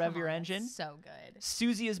that will rev your engine. So good.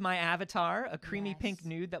 Susie is my avatar, a creamy Yes. pink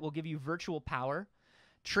nude that will give you virtual power.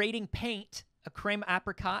 Trading Paint, a creme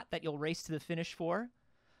apricot that you'll race to the finish for.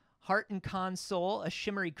 Heart and Console, a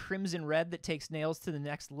shimmery crimson red that takes nails to the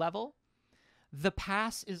next level. The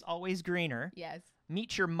Pass is always greener. Yes.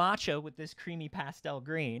 Meet your matcha with this creamy pastel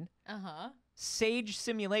green. Uh-huh. Saige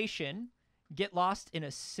Simulation, get lost in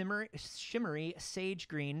a shimmery sage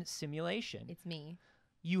green simulation. It's me.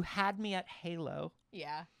 You had me at Halo.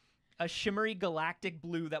 Yeah. A shimmery galactic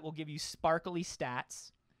blue that will give you sparkly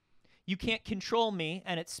stats. You can't control me,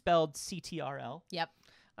 and it's spelled CTRL. Yep.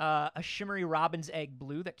 A shimmery robin's egg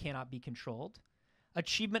blue that cannot be controlled.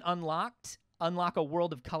 Achievement unlocked. Unlock a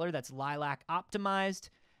world of color that's lilac optimized.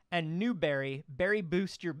 And Newberry, berry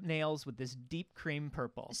boost your nails with this deep cream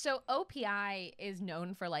purple. So OPI is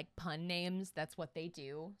known for like pun names. That's what they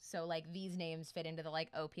do. So like these names fit into the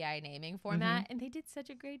like OPI naming format. And they did such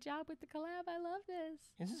a great job with the collab. I love this.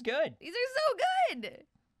 This is good. These are so good.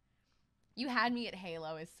 You had me at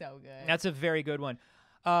Halo is so good. That's a very good one.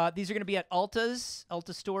 These are going to be at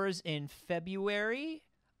Ulta stores in February.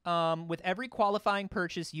 With every qualifying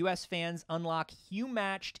purchase, U.S. fans unlock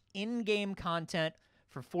hue-matched in-game content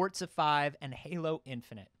for Forza 5 and Halo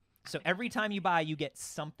Infinite. So every time you buy, you get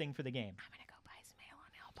something for the game. I'm going to go buy some Halo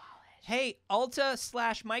nail polish. Hey,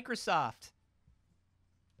 Ulta/Microsoft.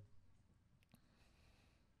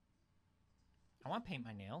 I want to paint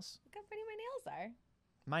my nails. Look how pretty my nails are.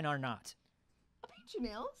 Mine are not. I'll paint your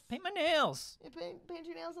nails. Paint my nails. You paint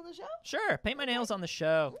your nails on the show? Sure, paint my nails on the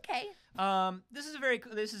show. Okay. This is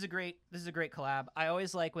a great collab. I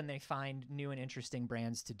always like when they find new and interesting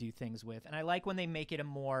brands to do things with, and I like when they make it a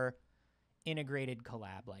more integrated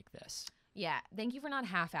collab like this. Yeah, thank you for not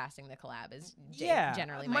half-assing the collab is Yeah,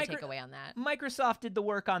 generally my takeaway on that. Microsoft did the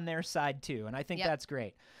work on their side too, and I think Yep. that's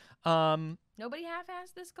great. Nobody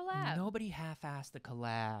half-assed this collab. Nobody half-assed the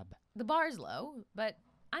collab. The bar's low, but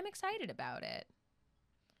I'm excited about it.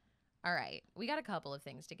 All right, we got a couple of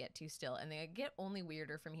things to get to still, and they get only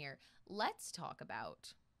weirder from here. Let's talk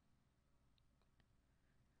about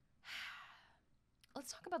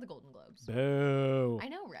the Golden Globes. Boo. I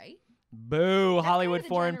know, right? Boo. That's Hollywood kind of the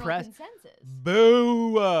Foreign general Press. consensus.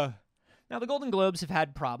 Boo. Now, the Golden Globes have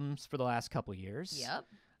had problems for the last couple years. Yep.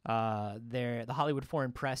 The Hollywood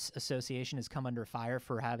Foreign Press Association has come under fire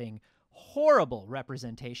for having horrible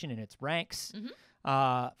representation in its ranks,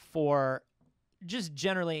 for just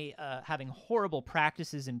generally having horrible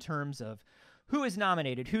practices in terms of who is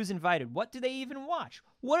nominated, who's invited, what do they even watch,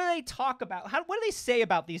 what do they talk about, what do they say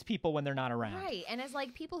about these people when they're not around? Right, and as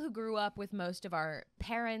like people who grew up with most of our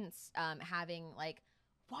parents having like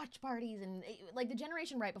watch parties and like the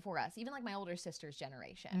generation right before us, even like my older sister's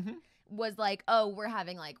generation, was like, oh,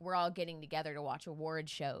 we're all getting together to watch award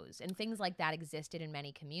shows, and things like that existed in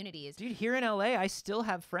many communities. Dude, here in LA, I still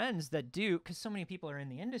have friends that do, because so many people are in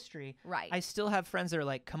the industry. Right. I still have friends that are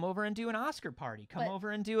like, come over and do an Oscar party. Come But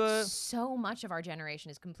over and do a So much of our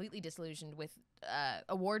generation is completely disillusioned with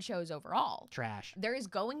award shows overall. trash. There is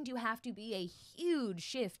going to have to be a huge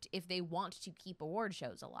shift if they want to keep award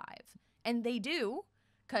shows alive. And they do,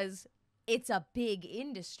 because it's a big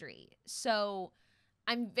industry. So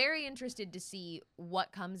I'm very interested to see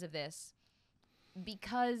what comes of this,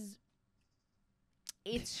 because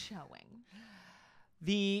it's showing.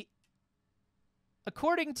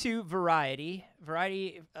 According to Variety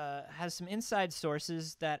has some inside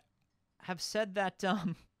sources that have said that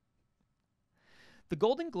the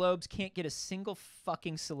Golden Globes can't get a single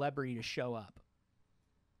fucking celebrity to show up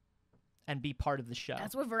and be part of the show.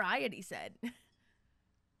 That's what Variety said.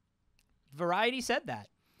 Variety said that.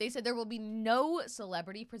 They said there will be no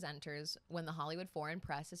celebrity presenters when the Hollywood Foreign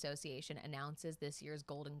Press Association announces this year's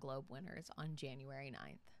Golden Globe winners on January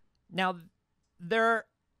 9th. Now, there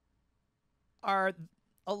are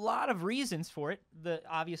a lot of reasons for it.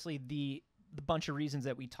 Obviously, the bunch of reasons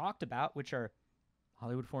that we talked about, which are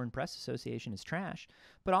Hollywood Foreign Press Association is trash,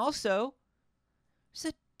 but also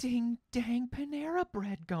there's a ding-dang Panera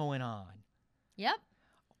Bread going on. Yep.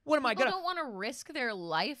 What am I People gonna? don't want to risk their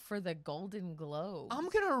life for the Golden Globes. I'm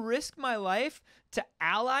gonna risk my life to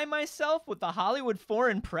ally myself with the Hollywood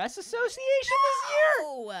Foreign Press Association this year.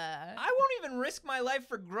 No! I won't even risk my life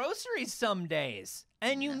for groceries some days.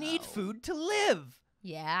 And you need No. food to live.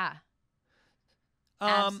 Yeah.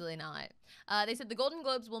 Absolutely not. They said the Golden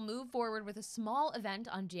Globes will move forward with a small event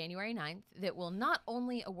on January 9th that will not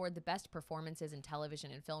only award the best performances in television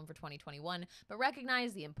and film for 2021, but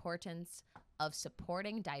recognize the importance of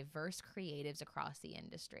supporting diverse creatives across the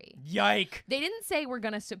industry. Yike. They didn't say we're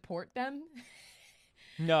going to support them.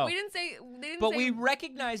 No. We didn't say... But we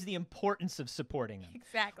recognize the importance of supporting them.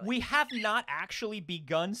 Exactly. We have not actually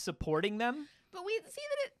begun supporting them, But we see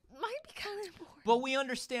that it might be kind of important. but we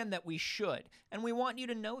understand that we should. And we want you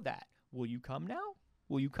to know that. Will you come now?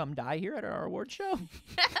 Will you come die here at our award show?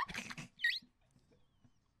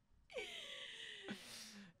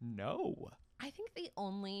 No. I think the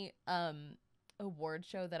only award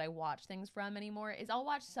show that I watch things from anymore is I'll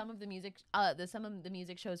watch some of the music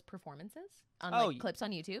show's performances on clips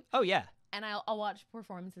on YouTube, Oh, yeah. and I'll watch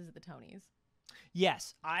performances at the Tonys.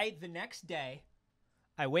 Yes. The next day,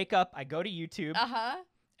 I wake up, I go to YouTube.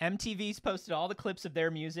 MTV's posted all the clips of their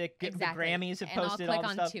music. Exactly. The Grammys have and posted I'll all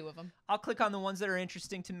click the on stuff. 2 of them. I'll click on the ones that are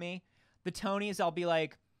interesting to me. The Tonys, I'll be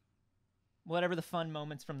like, whatever the fun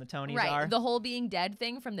moments from the Tonys Right, are. the whole being dead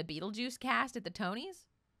thing from the Beetlejuice cast at the Tonys.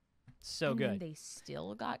 So and good. then they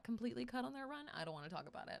still got completely cut on their run. I don't want to talk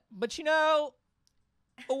about it. But you know,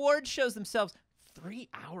 award shows themselves 3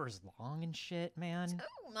 hours long and shit, man.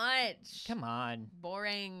 Too much. Come on.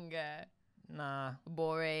 Boring. Nah.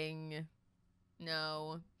 Boring.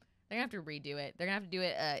 No. They're going to have to redo it. They're going to have to do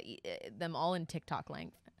it them all in TikTok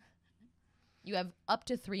length. You have up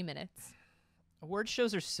to 3 minutes. Award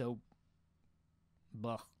shows are so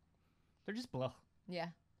blah. They're just blah. Yeah.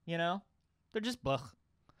 You know? They're just blah.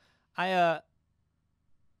 Yeah.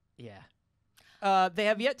 They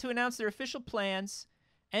have yet to announce their official plans.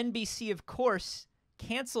 NBC, of course,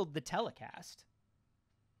 canceled the telecast.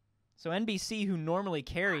 So NBC, who normally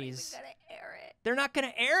carries, they're not going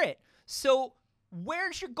to air it. So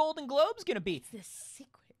where's your Golden Globes going to be? It's the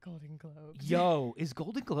secret Golden Globes. Yo, is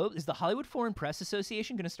the Hollywood Foreign Press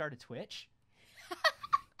Association going to start a Twitch?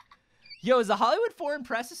 Yo, is the Hollywood Foreign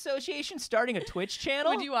Press Association starting a Twitch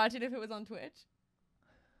channel? Would you watch it if it was on Twitch?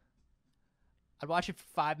 I'd watch it for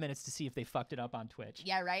 5 minutes to see if they fucked it up on Twitch.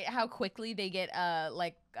 Yeah, right. How quickly they get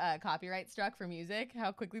copyright struck for music.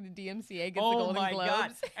 How quickly the DMCA gets the Oh Golden my Globes.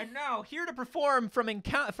 god! And now here to perform from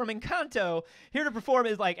Encanto. Here to perform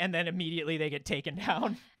is like, and then immediately they get taken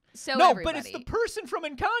down. So no, everybody. but it's the person from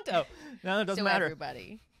Encanto. No, it doesn't matter.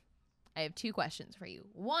 Everybody, I have 2 questions for you.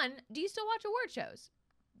 1, do you still watch award shows?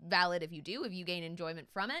 Valid if you do, if you gain enjoyment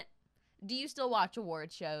from it. Do you still watch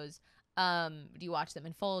award shows? Do you watch them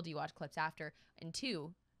in full? Do you watch clips after? And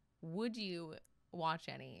 2, would you watch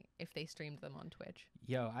any if they streamed them on Twitch?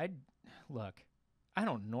 Yo, look. I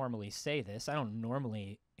don't normally say this. I don't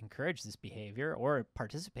normally encourage this behavior or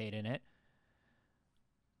participate in it.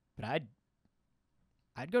 But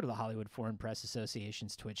I'd go to the Hollywood Foreign Press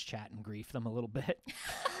Association's Twitch chat and grief them a little bit.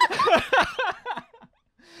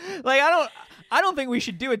 Like I don't think we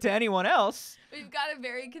should do it to anyone else. We've got a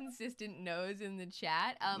very consistent nose in the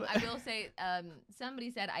chat. I will say,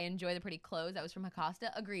 somebody said, I enjoy the pretty clothes. That was from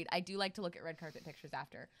Acosta. Agreed. I do like to look at red carpet pictures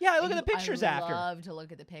after. Yeah, I look at the pictures after. I love to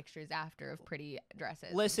look at the pictures after of pretty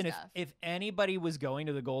dresses. Listen, and stuff. if anybody was going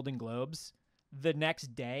to the Golden Globes the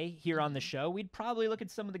next day here on the show, we'd probably look at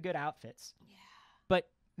some of the good outfits. Yeah. But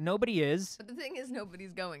nobody is. But the thing is,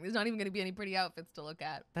 nobody's going. There's not even going to be any pretty outfits to look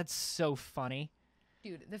at. That's so funny.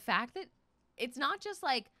 Dude, the fact that it's not just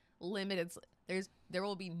like limited. There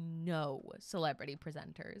will be no celebrity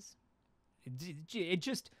presenters. It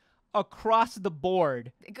just across the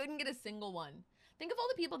board. They couldn't get a single one. Think of all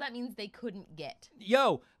the people that means they couldn't get.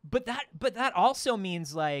 Yo, but that also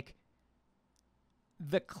means like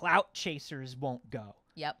the clout chasers won't go.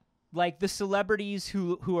 Yep. Like the celebrities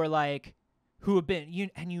who are like who have been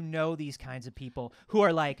you know these kinds of people who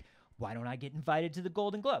are like, why don't I get invited to the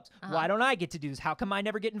Golden Globes? Why don't I get to do this? How come I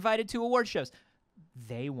never get invited to award shows?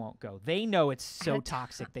 They won't go. They know it's so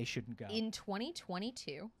toxic they shouldn't go. In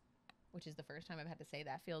 2022, which is the first time I've had to say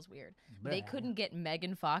that, feels weird. They couldn't get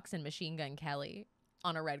Megan Fox and Machine Gun Kelly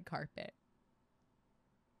on a red carpet.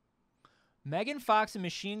 Megan Fox and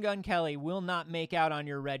Machine Gun Kelly will not make out on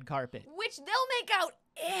your red carpet. Which they'll make out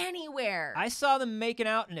anywhere. I saw them making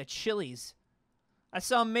out in a Chili's. I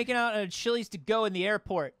saw them making out in a Chili's to go in the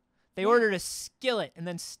airport. They ordered a skillet and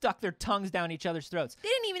then stuck their tongues down each other's throats. They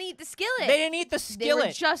didn't even eat the skillet. They didn't eat the skillet. They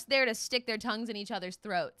were just there to stick their tongues in each other's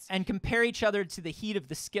throats. And compare each other to the heat of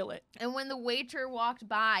the skillet. And when the waiter walked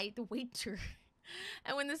by,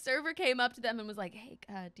 and when the server came up to them and was like, hey,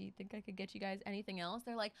 do you think I could get you guys anything else?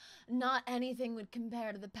 They're like, not anything would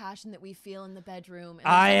compare to the passion that we feel in the bedroom. And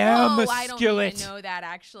I am a skillet. I don't even know that,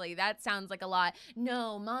 actually. That sounds like a lot.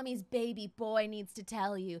 No, mommy's baby boy needs to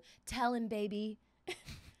tell you. Tell him, baby.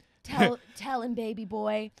 Tell him, baby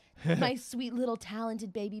boy. My sweet little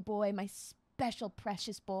talented baby boy. My special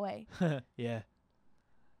precious boy. Yeah.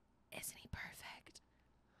 Isn't he perfect?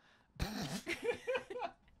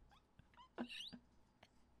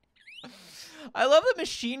 I love that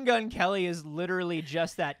Machine Gun Kelly is literally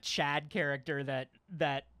just that Chad character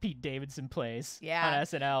that Pete Davidson plays on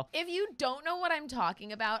SNL. If you don't know what I'm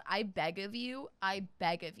talking about, I beg of you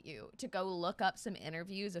to go look up some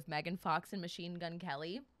interviews of Megan Fox and Machine Gun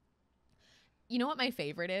Kelly. You know what my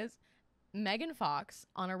favorite is? Megan Fox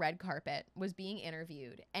on a red carpet was being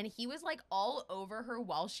interviewed, and he was like all over her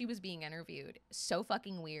while she was being interviewed. So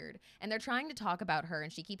fucking weird. And they're trying to talk about her,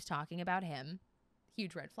 and she keeps talking about him.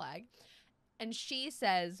 Huge red flag. And she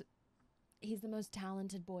says, he's the most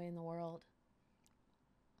talented boy in the world.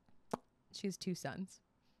 She has 2 sons.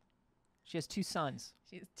 She has 2 sons.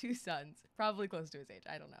 She has 2 sons. Probably close to his age.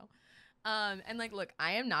 I don't know. And like, look,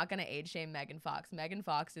 I am not going to age shame Megan Fox. Megan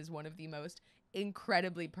Fox is one of the most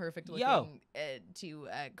incredibly perfect looking to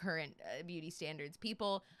current beauty standards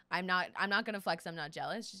people. I'm not going to flex. I'm not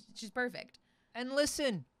jealous. She's perfect. And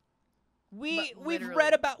listen, we've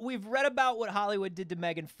read about what Hollywood did to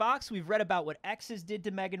Megan Fox. We've read about what exes did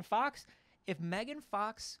to Megan Fox. If Megan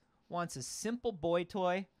Fox wants a simple boy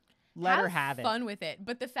toy, let her have it. Have fun with it.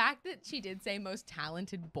 But the fact that she did say most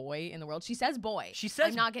talented boy in the world, she says boy. She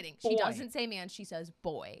says I'm not kidding. Boy. She doesn't say man. She says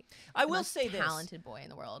boy. I will say this. Talented boy in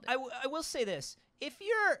the world. I will say this. If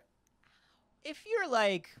you're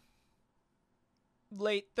like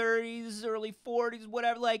late 30s, early 40s,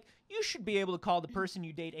 whatever, like you should be able to call the person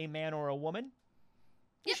you date a man or a woman.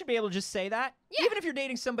 You should be able to just say that. Yeah. Even if you're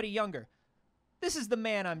dating somebody younger. This is the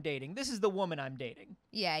man I'm dating. This is the woman I'm dating.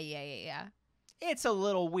 Yeah. It's a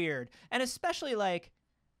little weird. And especially like,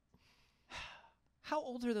 how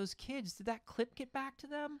old are those kids? Did that clip get back to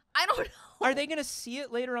them? I don't know. Are they going to see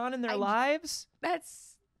it later on in their lives?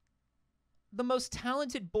 That's the most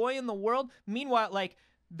talented boy in the world. Meanwhile, like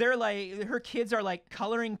they're like, her kids are like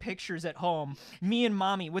coloring pictures at home, me and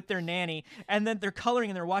mommy with their nanny, and then they're coloring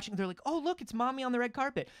and they're watching. They're like, oh, look, it's mommy on the red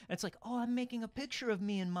carpet. And it's like, oh, I'm making a picture of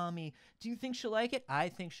me and mommy. Do you think she'll like it? I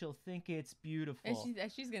think she'll think it's beautiful. And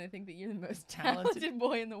she's going to think that you're the most talented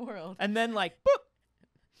boy in the world. And then like, boop,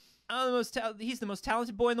 he's the most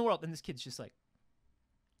talented boy in the world. And this kid's just like.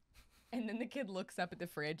 And then the kid looks up at the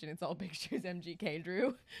fridge and it's all pictures MGK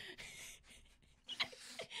drew.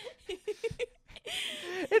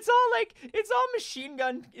 It's all Machine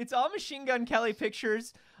Gun Kelly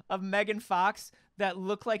pictures of Megan Fox that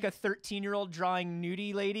look like a 13-year-old drawing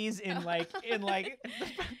nudie ladies in the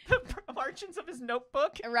margins of his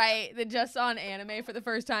notebook. Right, that just saw an anime for the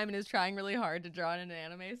first time and is trying really hard to draw in an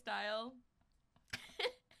anime style.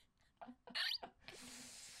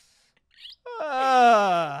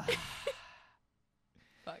 Fuck.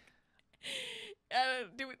 How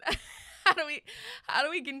do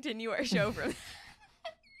we continue our show from?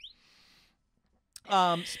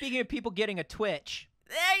 Speaking of people getting a Twitch,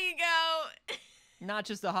 There you go. not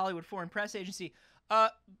just the Hollywood Foreign Press Agency,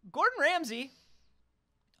 Gordon Ramsay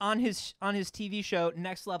on his TV show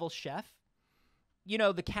Next Level Chef. You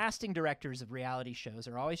know, the casting directors of reality shows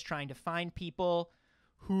are always trying to find people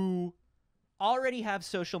who already have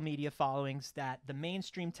social media followings that the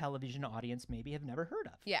mainstream television audience maybe have never heard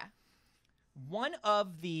of. Yeah. One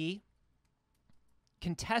of the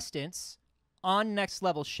contestants on Next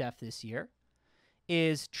Level Chef this year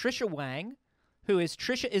is Trisha Wang,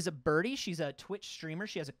 Trisha is a birdie. She's a Twitch streamer.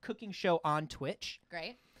 She has a cooking show on Twitch.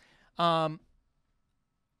 Great. Gordon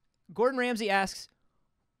Ramsay asks,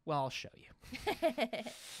 well, I'll show you. You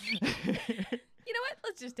know what?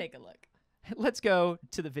 Let's just take a look. Let's go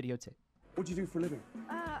to the videotape. What do you do for a living?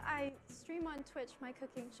 I stream on Twitch, my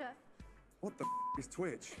cooking show. What the is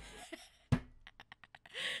Twitch?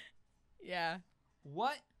 Yeah.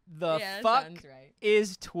 What the Yeah, that fuck sounds right.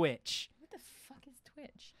 is Twitch? What the fuck is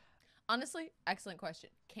Twitch? Honestly, excellent question.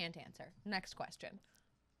 Can't answer. Next question.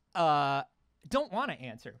 Don't want to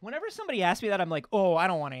answer. Whenever somebody asks me that, I'm like, oh, I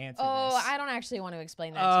don't want to answer Oh, this. I don't actually want to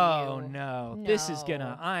explain that to Oh, you. no. This is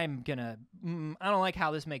No. I don't like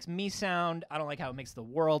how this makes me sound. I don't like how it makes the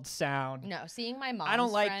world sound. No, seeing my mom's I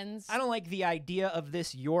don't like friends. I don't like the idea of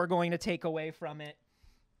this you're going to take away from it.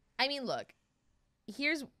 I mean, look,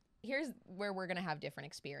 here's where we're going to have different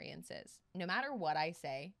experiences. No matter what I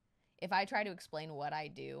say, if I try to explain what I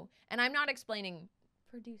do, and I'm not explaining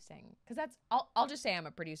producing, because I'll just say I'm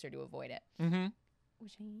a producer to avoid it. Mm-hmm.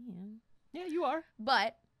 Which I am. Yeah, you are.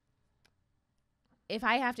 But if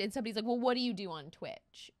I have to, and somebody's like, well, what do you do on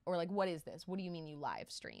Twitch? Or like, what is this? What do you mean you live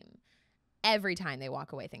stream? Every time they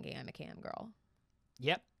walk away thinking I'm a cam girl.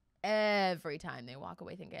 Yep. Every time they walk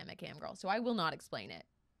away thinking I'm a cam girl. So I will not explain it.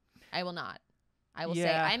 I will not. I will say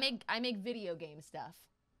Yeah. I make video game stuff.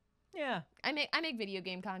 Yeah. I make video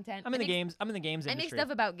game content. I'm in the games I industry. make stuff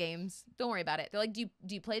about games. Don't worry about it. They're like, do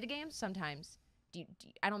you play the games? Sometimes. You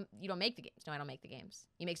don't make the games. No, I don't make the games.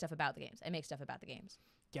 You make stuff about the games. I make stuff about the games.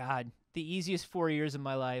 God, the easiest 4 years of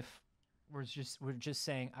my life we're just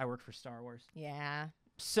saying I work for Star Wars. Yeah.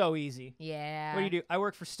 So easy. Yeah. What do you do? I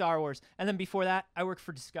work for Star Wars. And then before that, I work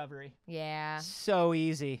for Discovery. Yeah. So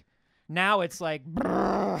easy. Now it's like,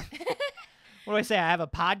 brrr. What do I say? I have a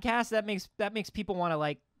podcast that makes people want to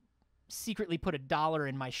like secretly put $1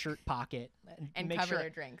 in my shirt pocket And make cover sure,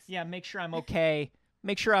 their drinks. Yeah, make sure I'm okay.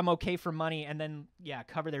 Make sure I'm okay for money, and then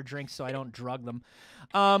cover their drinks so I don't drug them.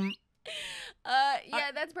 Yeah,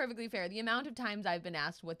 that's perfectly fair. The amount of times I've been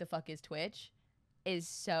asked what the fuck is Twitch is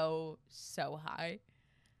so high.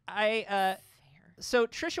 Fair. Fair. So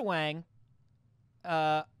Trisha Wang,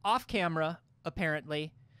 off camera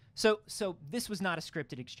apparently. So this was not a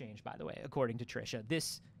scripted exchange, by the way, according to Trisha.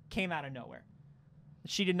 This came out of nowhere.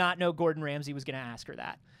 She did not know Gordon Ramsay was going to ask her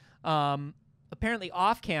that. Apparently,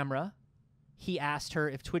 off camera, he asked her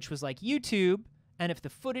if Twitch was like YouTube and if the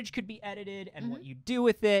footage could be edited and what you do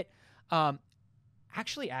with it.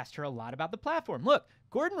 Actually asked her a lot about the platform. Look,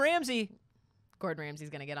 Gordon Ramsay's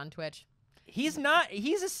going to get on Twitch. he's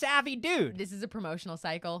a savvy dude. This is a promotional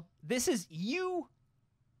cycle. This is you.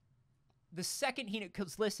 The second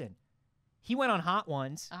because listen, he went on Hot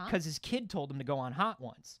Ones because his kid told him to go on Hot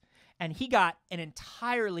Ones. And he got an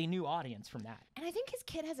entirely new audience from that. And I think his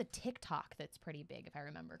kid has a TikTok that's pretty big, if I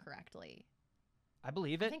remember correctly. I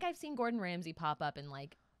believe I it. think I've seen Gordon Ramsay pop up in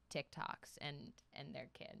like TikToks and their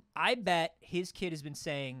kid. I bet his kid has been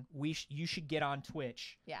saying you should get on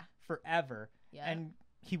Twitch Yeah. forever. Yeah. And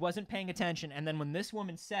he wasn't paying attention. And then when this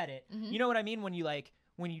woman said it, you know what I mean? When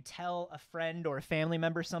you tell a friend or a family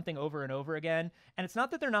member something over and over again, and it's not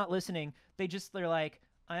that they're not listening, they're like,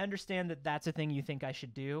 I understand that that's a thing you think I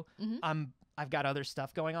should do. Mhm. I've got other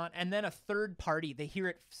stuff going on. And then a third party, they hear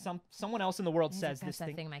it, someone else in the world He's says like, this that's that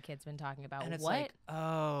thing. thing my kid's been talking about. And it's What? like,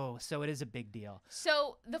 oh, so it is a big deal.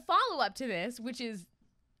 So the follow-up to this, which is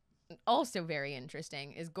also very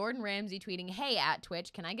interesting, is Gordon Ramsay tweeting, "Hey, at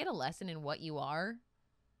Twitch, can I get a lesson in what you are?"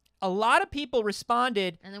 A lot of people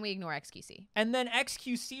responded, And then we ignore XQC. and then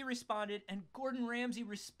XQC responded, and Gordon Ramsay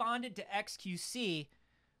responded to XQC,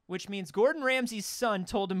 which means Gordon Ramsay's son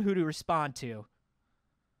told him who to respond to.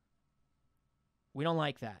 We don't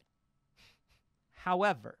like that.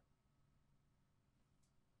 However,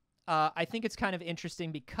 I think it's kind of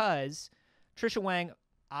interesting because Trisha Wang,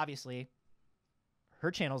 obviously, her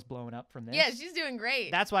channel's blowing up from this. Yeah, she's doing great.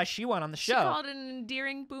 That's why she went on the She show. called it an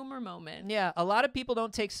endearing boomer moment. Yeah, a lot of people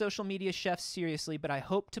don't take social media chefs seriously, but I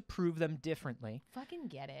hope to prove them differently. Fucking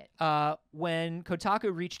get it. When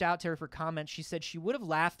Kotaku reached out to her for comments, she said she would have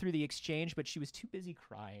laughed through the exchange, but she was too busy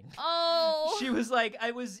crying. Oh, She was like,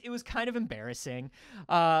 it was kind of embarrassing.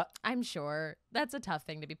 I'm sure that's a tough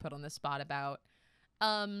thing to be put on the spot about.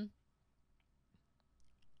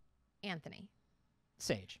 Anthony,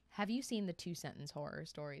 Saige. have you seen the 2-sentence horror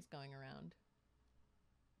stories going around?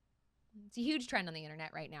 It's a huge trend on the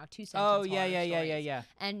internet right now. 2-sentence Oh, horror stories. yeah.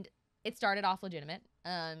 And it started off legitimate.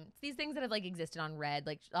 It's these things that have like existed on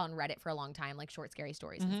Reddit for a long time, like short scary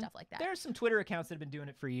stories and stuff like that. There are some Twitter accounts that have been doing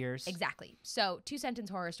it for years. Exactly. So 2-sentence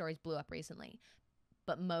horror stories blew up recently.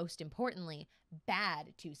 But most importantly,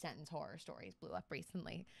 bad 2-sentence horror stories blew up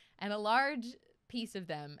recently. And a large piece of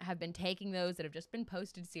them have been taking those that have just been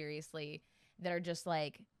posted seriously, that are just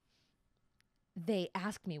like, they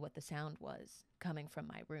asked me what the sound was coming from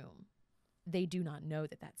my room. They do not know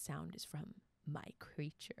that that sound is from my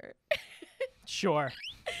creature. Sure.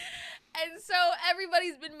 And so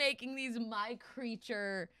everybody's been making these my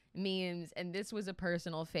creature memes, and this was a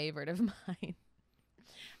personal favorite of mine.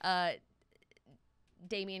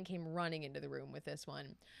 Damien came running into the room with this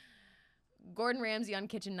one. Gordon Ramsay on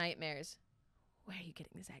Kitchen Nightmares. Where are you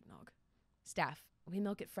getting this eggnog? Staff, we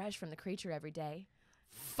milk it fresh from the creature every day.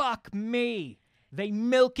 Fuck me. They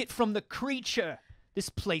milk it from the creature. This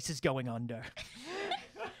place is going under.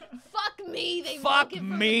 Fuck me, they Fuck milk it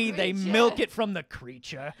from me. the They creature. milk it from the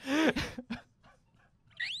creature.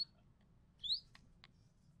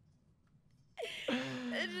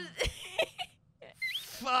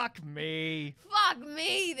 Fuck me. Fuck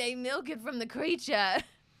me, they milk it from the creature.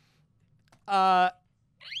 God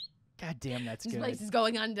damn, that's This good. place is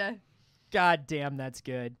going under. God damn, that's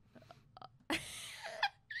good.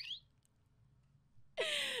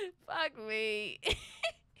 Fuck me.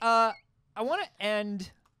 I want to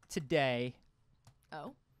end today.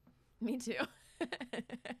 Oh, me too.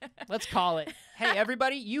 Let's call it. Hey,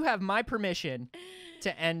 everybody, you have my permission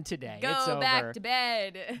to end today. It's Go over. back to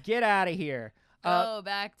bed. Get out of here. Go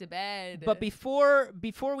back to bed. But before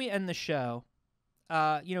we end the show,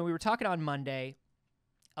 we were talking on Monday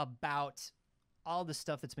about all the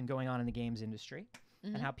stuff that's been going on in the games industry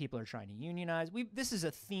and how people are trying to unionize. This is a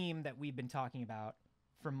theme that we've been talking about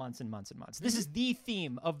for months and months and months. This is the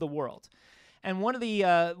theme of the world. And one of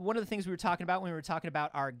the things we were talking about when we were talking about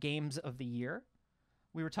our games of the year,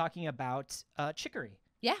 we were talking about Chicory.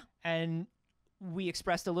 Yeah. And we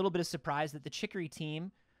expressed a little bit of surprise that the Chicory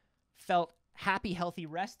team felt happy, healthy,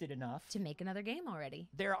 rested enough To make another game already.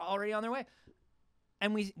 they're already on their way.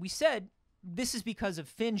 And we said this is because of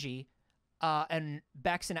Finji and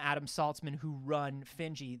Bex and Adam Saltzman, who run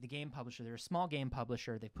Finji, the game publisher. They're a small game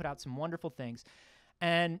publisher. They put out some wonderful things.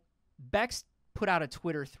 And Bex put out a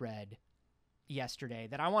Twitter thread yesterday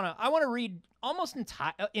that I want to read almost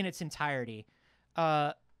in its entirety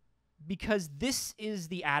because this is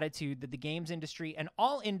the attitude that the games industry and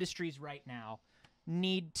all industries right now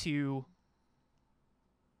need to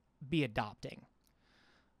be adopting.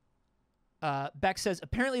 Bex says,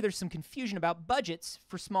 apparently there's some confusion about budgets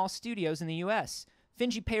for small studios in the U.S.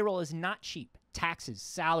 Finji payroll is not cheap. Taxes,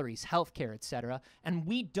 salaries, healthcare, etc. And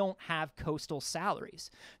we don't have coastal salaries.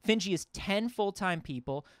 Finji is 10 full-time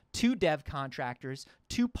people, 2 dev contractors,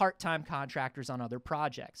 2 part-time contractors on other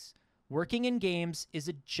projects. Working in games is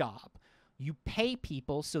a job. You pay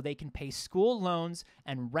people so they can pay school loans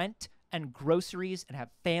and rent and groceries and have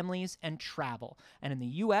families and travel. And in the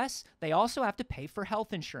US, they also have to pay for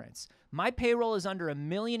health insurance. My payroll is under $1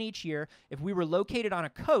 million each year. If we were located on a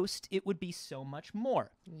coast, it would be so much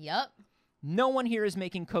more. Yup. No one here is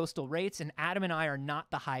making coastal rates, and Adam and I are not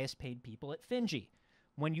the highest paid people at Finji.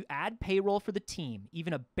 When you add payroll for the team,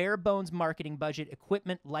 even a bare bones marketing budget,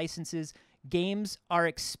 equipment, licenses, games are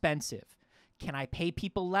expensive. Can I pay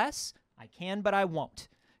people less? I can, but I won't.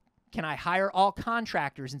 Can I hire all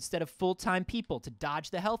contractors instead of full-time people to dodge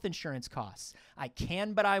the health insurance costs? I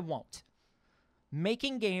can, but I won't.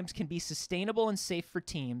 Making games can be sustainable and safe for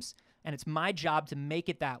teams, and it's my job to make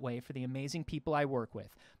it that way for the amazing people I work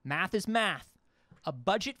with. Math is math. A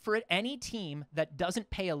budget for any team that doesn't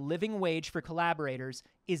pay a living wage for collaborators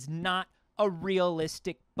is not a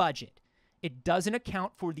realistic budget. It doesn't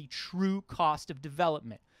account for the true cost of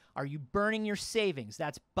development. Are you burning your savings?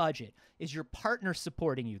 That's budget. Is your partner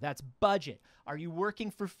supporting you? That's budget. Are you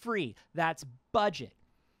working for free? That's budget.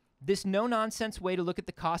 This no-nonsense way to look at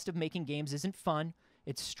the cost of making games isn't fun.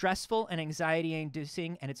 It's stressful and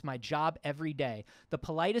anxiety-inducing, and it's my job every day. The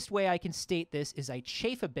politest way I can state this is I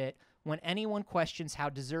chafe a bit when anyone questions how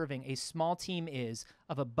deserving a small team is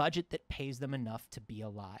of a budget that pays them enough to be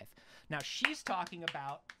alive. Now, she's talking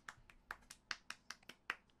about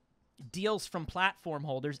deals from platform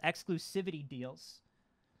holders, exclusivity deals,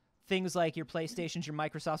 things like your PlayStations, your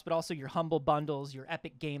Microsofts, but also your Humble Bundles, your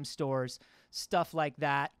Epic Game Stores, stuff like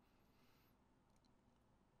that.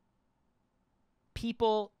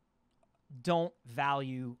 People don't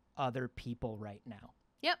value other people right now.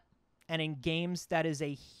 Yep. And in games, that is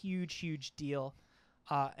a huge, huge deal.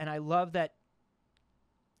 And I love that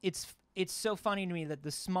it's so funny to me that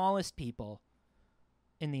the smallest people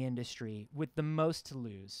in the industry with the most to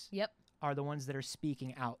lose Yep. are the ones that are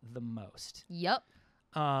speaking out the most. Yep.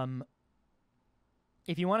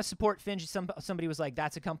 If you want to support Finji, somebody was like,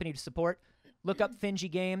 that's a company to support. Look up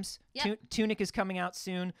Finji Games. Yep. Tunic is coming out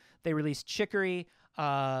soon. They released Chicory,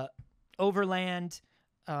 Overland,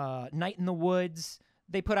 Night in the Woods.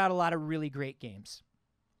 They put out a lot of really great games.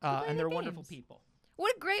 And they're wonderful people.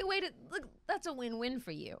 What a great way to look. That's a win-win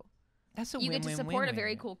for you. That's a You win-win. get to support a win-win.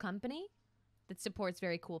 very cool company that supports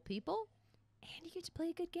very cool people, and you get to play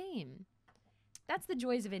a good game. That's the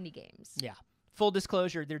joys of indie games. Yeah. Full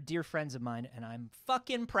disclosure, they're dear friends of mine, and I'm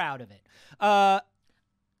fucking proud of it. I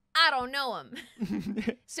don't know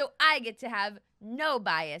them, so I get to have no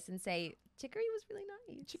bias and say Chicory was really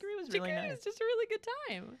nice. Chicory was really Chicory nice. was just a really good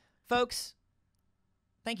time. Folks,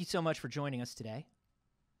 thank you so much for joining us today.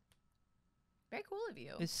 Very cool of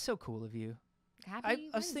you. It's so cool of you. Happy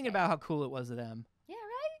I was thinking Wednesday. about how cool it was of them, Yeah,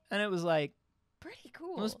 right. and it was like, Pretty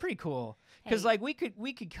cool. it was pretty cool. Because Hey. like we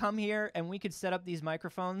could come here and we could set up these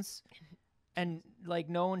microphones, and like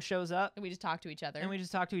no one shows up, And we just talk to each other. and we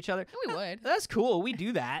just talk to each other. We would. That's cool. We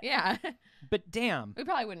do that. Yeah. But damn, We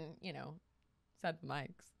probably wouldn't, set the mics.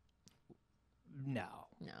 no.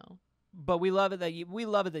 No. But we love it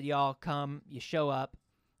that y'all come, you show up,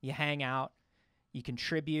 you hang out, you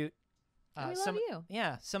contribute. And we love you.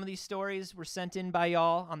 Yeah, some of these stories were sent in by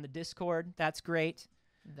y'all on the Discord. That's great.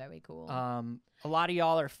 Very cool. A lot of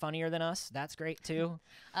y'all are funnier than us. That's great too.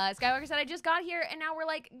 Skywalker said, I just got here and now we're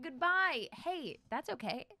like, goodbye. Hey, that's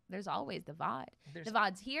okay. There's always the VOD. The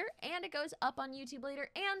VOD's here and it goes up on YouTube later.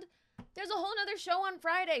 And there's a whole nother show on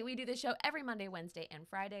Friday. We do this show every Monday, Wednesday, and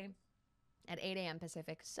Friday at 8 a.m.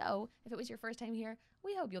 Pacific. So if it was your first time here,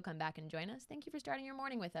 we hope you'll come back and join us. Thank you for starting your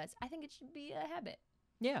morning with us. I think it should be a habit.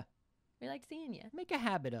 Yeah, We like seeing you. make a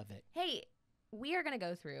habit of it. Hey, we are going to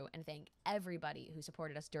go through and thank everybody who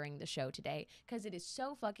supported us during the show today because it is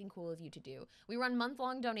so fucking cool of you to do. We run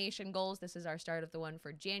month-long donation goals. This is our start of the one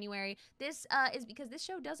for January. This is because this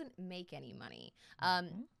show doesn't make any money.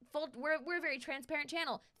 We're a very transparent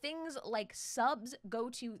channel. Things like subs go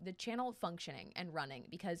to the channel functioning and running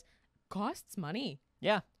because costs money.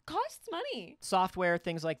 Yeah, Costs money. software,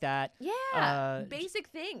 things like that. Yeah, basic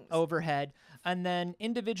things. Overhead, and then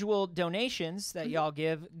individual donations that y'all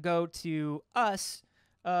give go to us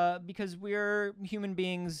because we're human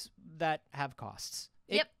beings that have costs.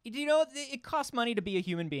 Yep. It costs money to be a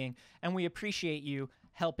human being, and we appreciate you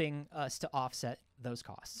helping us to offset those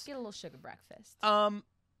costs. Get a little sugar breakfast.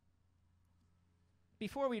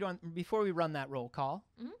 Before we run that roll call,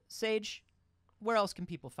 Saige, where else can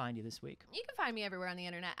people find you this week? You can find me everywhere on the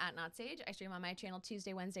internet at NotSage. I stream on my channel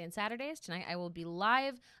Tuesday, Wednesday, and Saturdays. Tonight I will be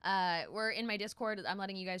live. We're in my Discord. I'm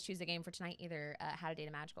letting you guys choose the game for tonight, either How to Date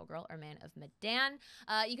a Magical Girl or Man of Medan.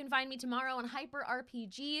 You can find me tomorrow on Hyper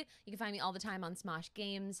RPG. You can find me all the time on Smosh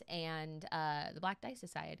Games, and the Black Dice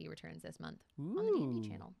Society returns this month on the D&D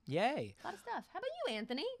channel. Yay. A lot of stuff. How about you,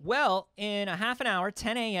 Anthony? Well, in a half an hour,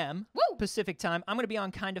 10 a.m. Woo! Pacific time, I'm going to be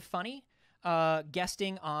on Kind of Funny,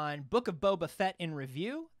 guesting on Book of Boba Fett in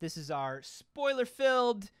review. This is our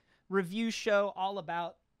spoiler-filled review show all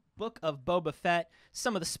about Book of Boba Fett.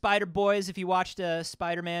 Some of the Spider Boys, if you watched a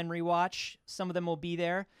Spider-Man rewatch, some of them will be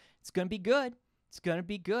there. It's going to be good. It's going to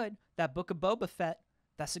be good. That Book of Boba Fett,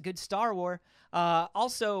 that's a good Star Wars.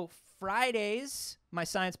 Also, Fridays, my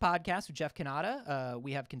science podcast with Jeff Kanata,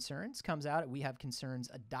 We Have Concerns, comes out at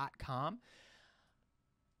wehaveconcerns.com.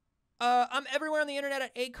 I'm everywhere on the internet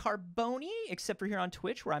at A Carboni, except for here on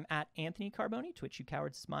Twitch, where I'm at Anthony Carboni. Twitch, you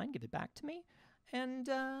cowards, is mine. Give it back to me. And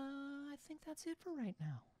I think that's it for right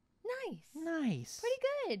now. Nice. Nice. Pretty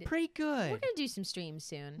good. Pretty good. We're gonna do some streams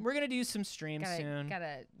soon. We're gonna do some streams soon.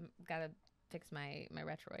 Gotta fix my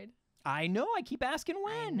Retroid. I know. I keep asking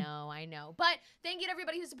when. I know. But thank you to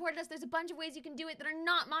everybody who supported us. There's a bunch of ways you can do it that are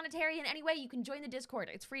not monetary in any way. You can join the Discord.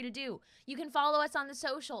 It's free to do. You can follow us on the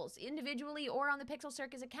socials, individually or on the Pixel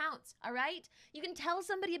Circus accounts, all right? You can tell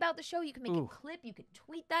somebody about the show. You can make a clip. You can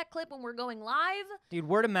tweet that clip when we're going live. Dude,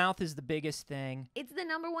 word of mouth is the biggest thing. It's the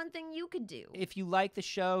 #1 thing you could do. If you like the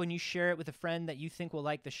show and you share it with a friend that you think will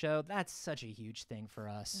like the show, that's such a huge thing for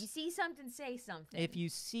us. You see something, say something. If you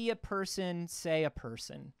see a person, say a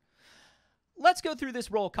person. Let's go through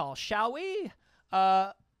this roll call, shall we?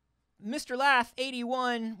 Mr. Laugh,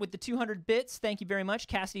 81 with the 200 bits. Thank you very much.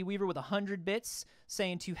 Cassidy Weaver with 100 bits,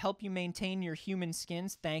 saying to help you maintain your human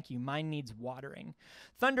skins. Thank you. Mine needs watering.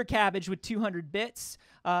 Thunder Cabbage with 200 bits.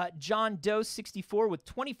 John Doe, 64 with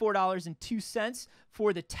 $24.02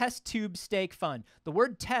 for the test tube steak fund. The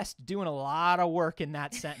word test doing a lot of work in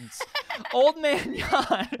that sentence. Old Man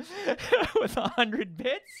Jan with 100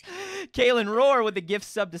 bits. Kalen Roar with the gift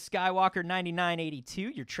sub to Skywalker 9982.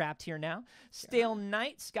 You're trapped here now. Stale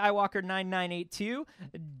Knight, Skywalker 9982.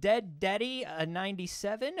 Dead Daddy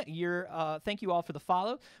 97. Thank you all for the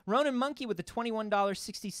follow. Ronan Monkey with the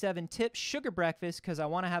 $21.67 tip. Sugar Breakfast because I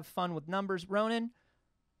want to have fun with numbers. Ronan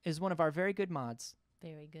is one of our very good mods.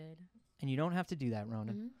 Very good. And you don't have to do that,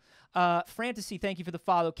 Ronan. Fantasy, thank you for the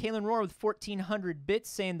follow. Kalen Roar with 1,400 bits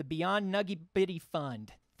saying the Beyond Nuggy Bitty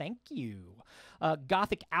Fund. Thank you.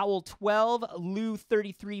 Gothic Owl 12, Lou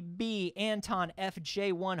 33B, Anton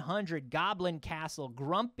FJ 100, Goblin Castle,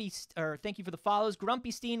 thank you for the follows.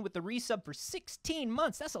 Grumpy Steen with the resub for 16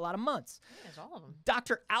 months. That's a lot of months. Yeah, that's all of them.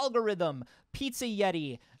 Dr. Algorithm, Pizza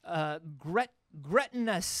Yeti,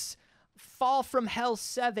 Gretinus, Fall from Hell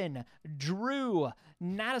 7, Drew,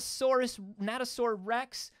 Natasaur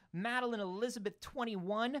Rex, Madeline Elizabeth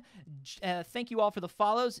 21. Thank you all for the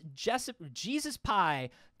follows. Jesus Pie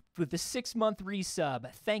with the 6-month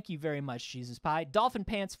resub. Thank you very much, Jesus Pie. Dolphin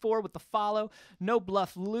Pants 4 with the follow. No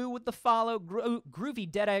Bluff Lou with the follow. Groovy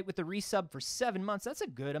Deadite with the resub for 7 months. That's a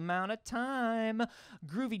good amount of time.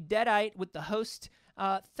 Groovy Deadite with the host.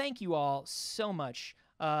 Thank you all so much.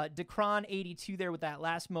 Decron82 there with that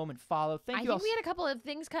last moment follow. I think we had a couple of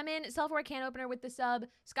things come in. Self-Aware Can Opener with the sub,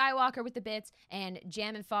 Skywalker with the bits, and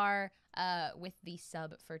Jam and Far with the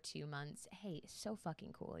sub for 2 months. Hey, so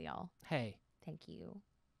fucking cool, y'all. Hey. Thank you.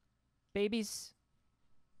 Babies,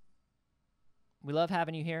 we love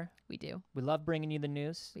having you here. We do. We love bringing you the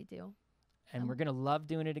news. We do. And we're going to love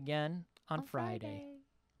doing it again on Friday.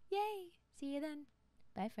 Yay. See you then.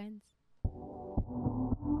 Bye, friends.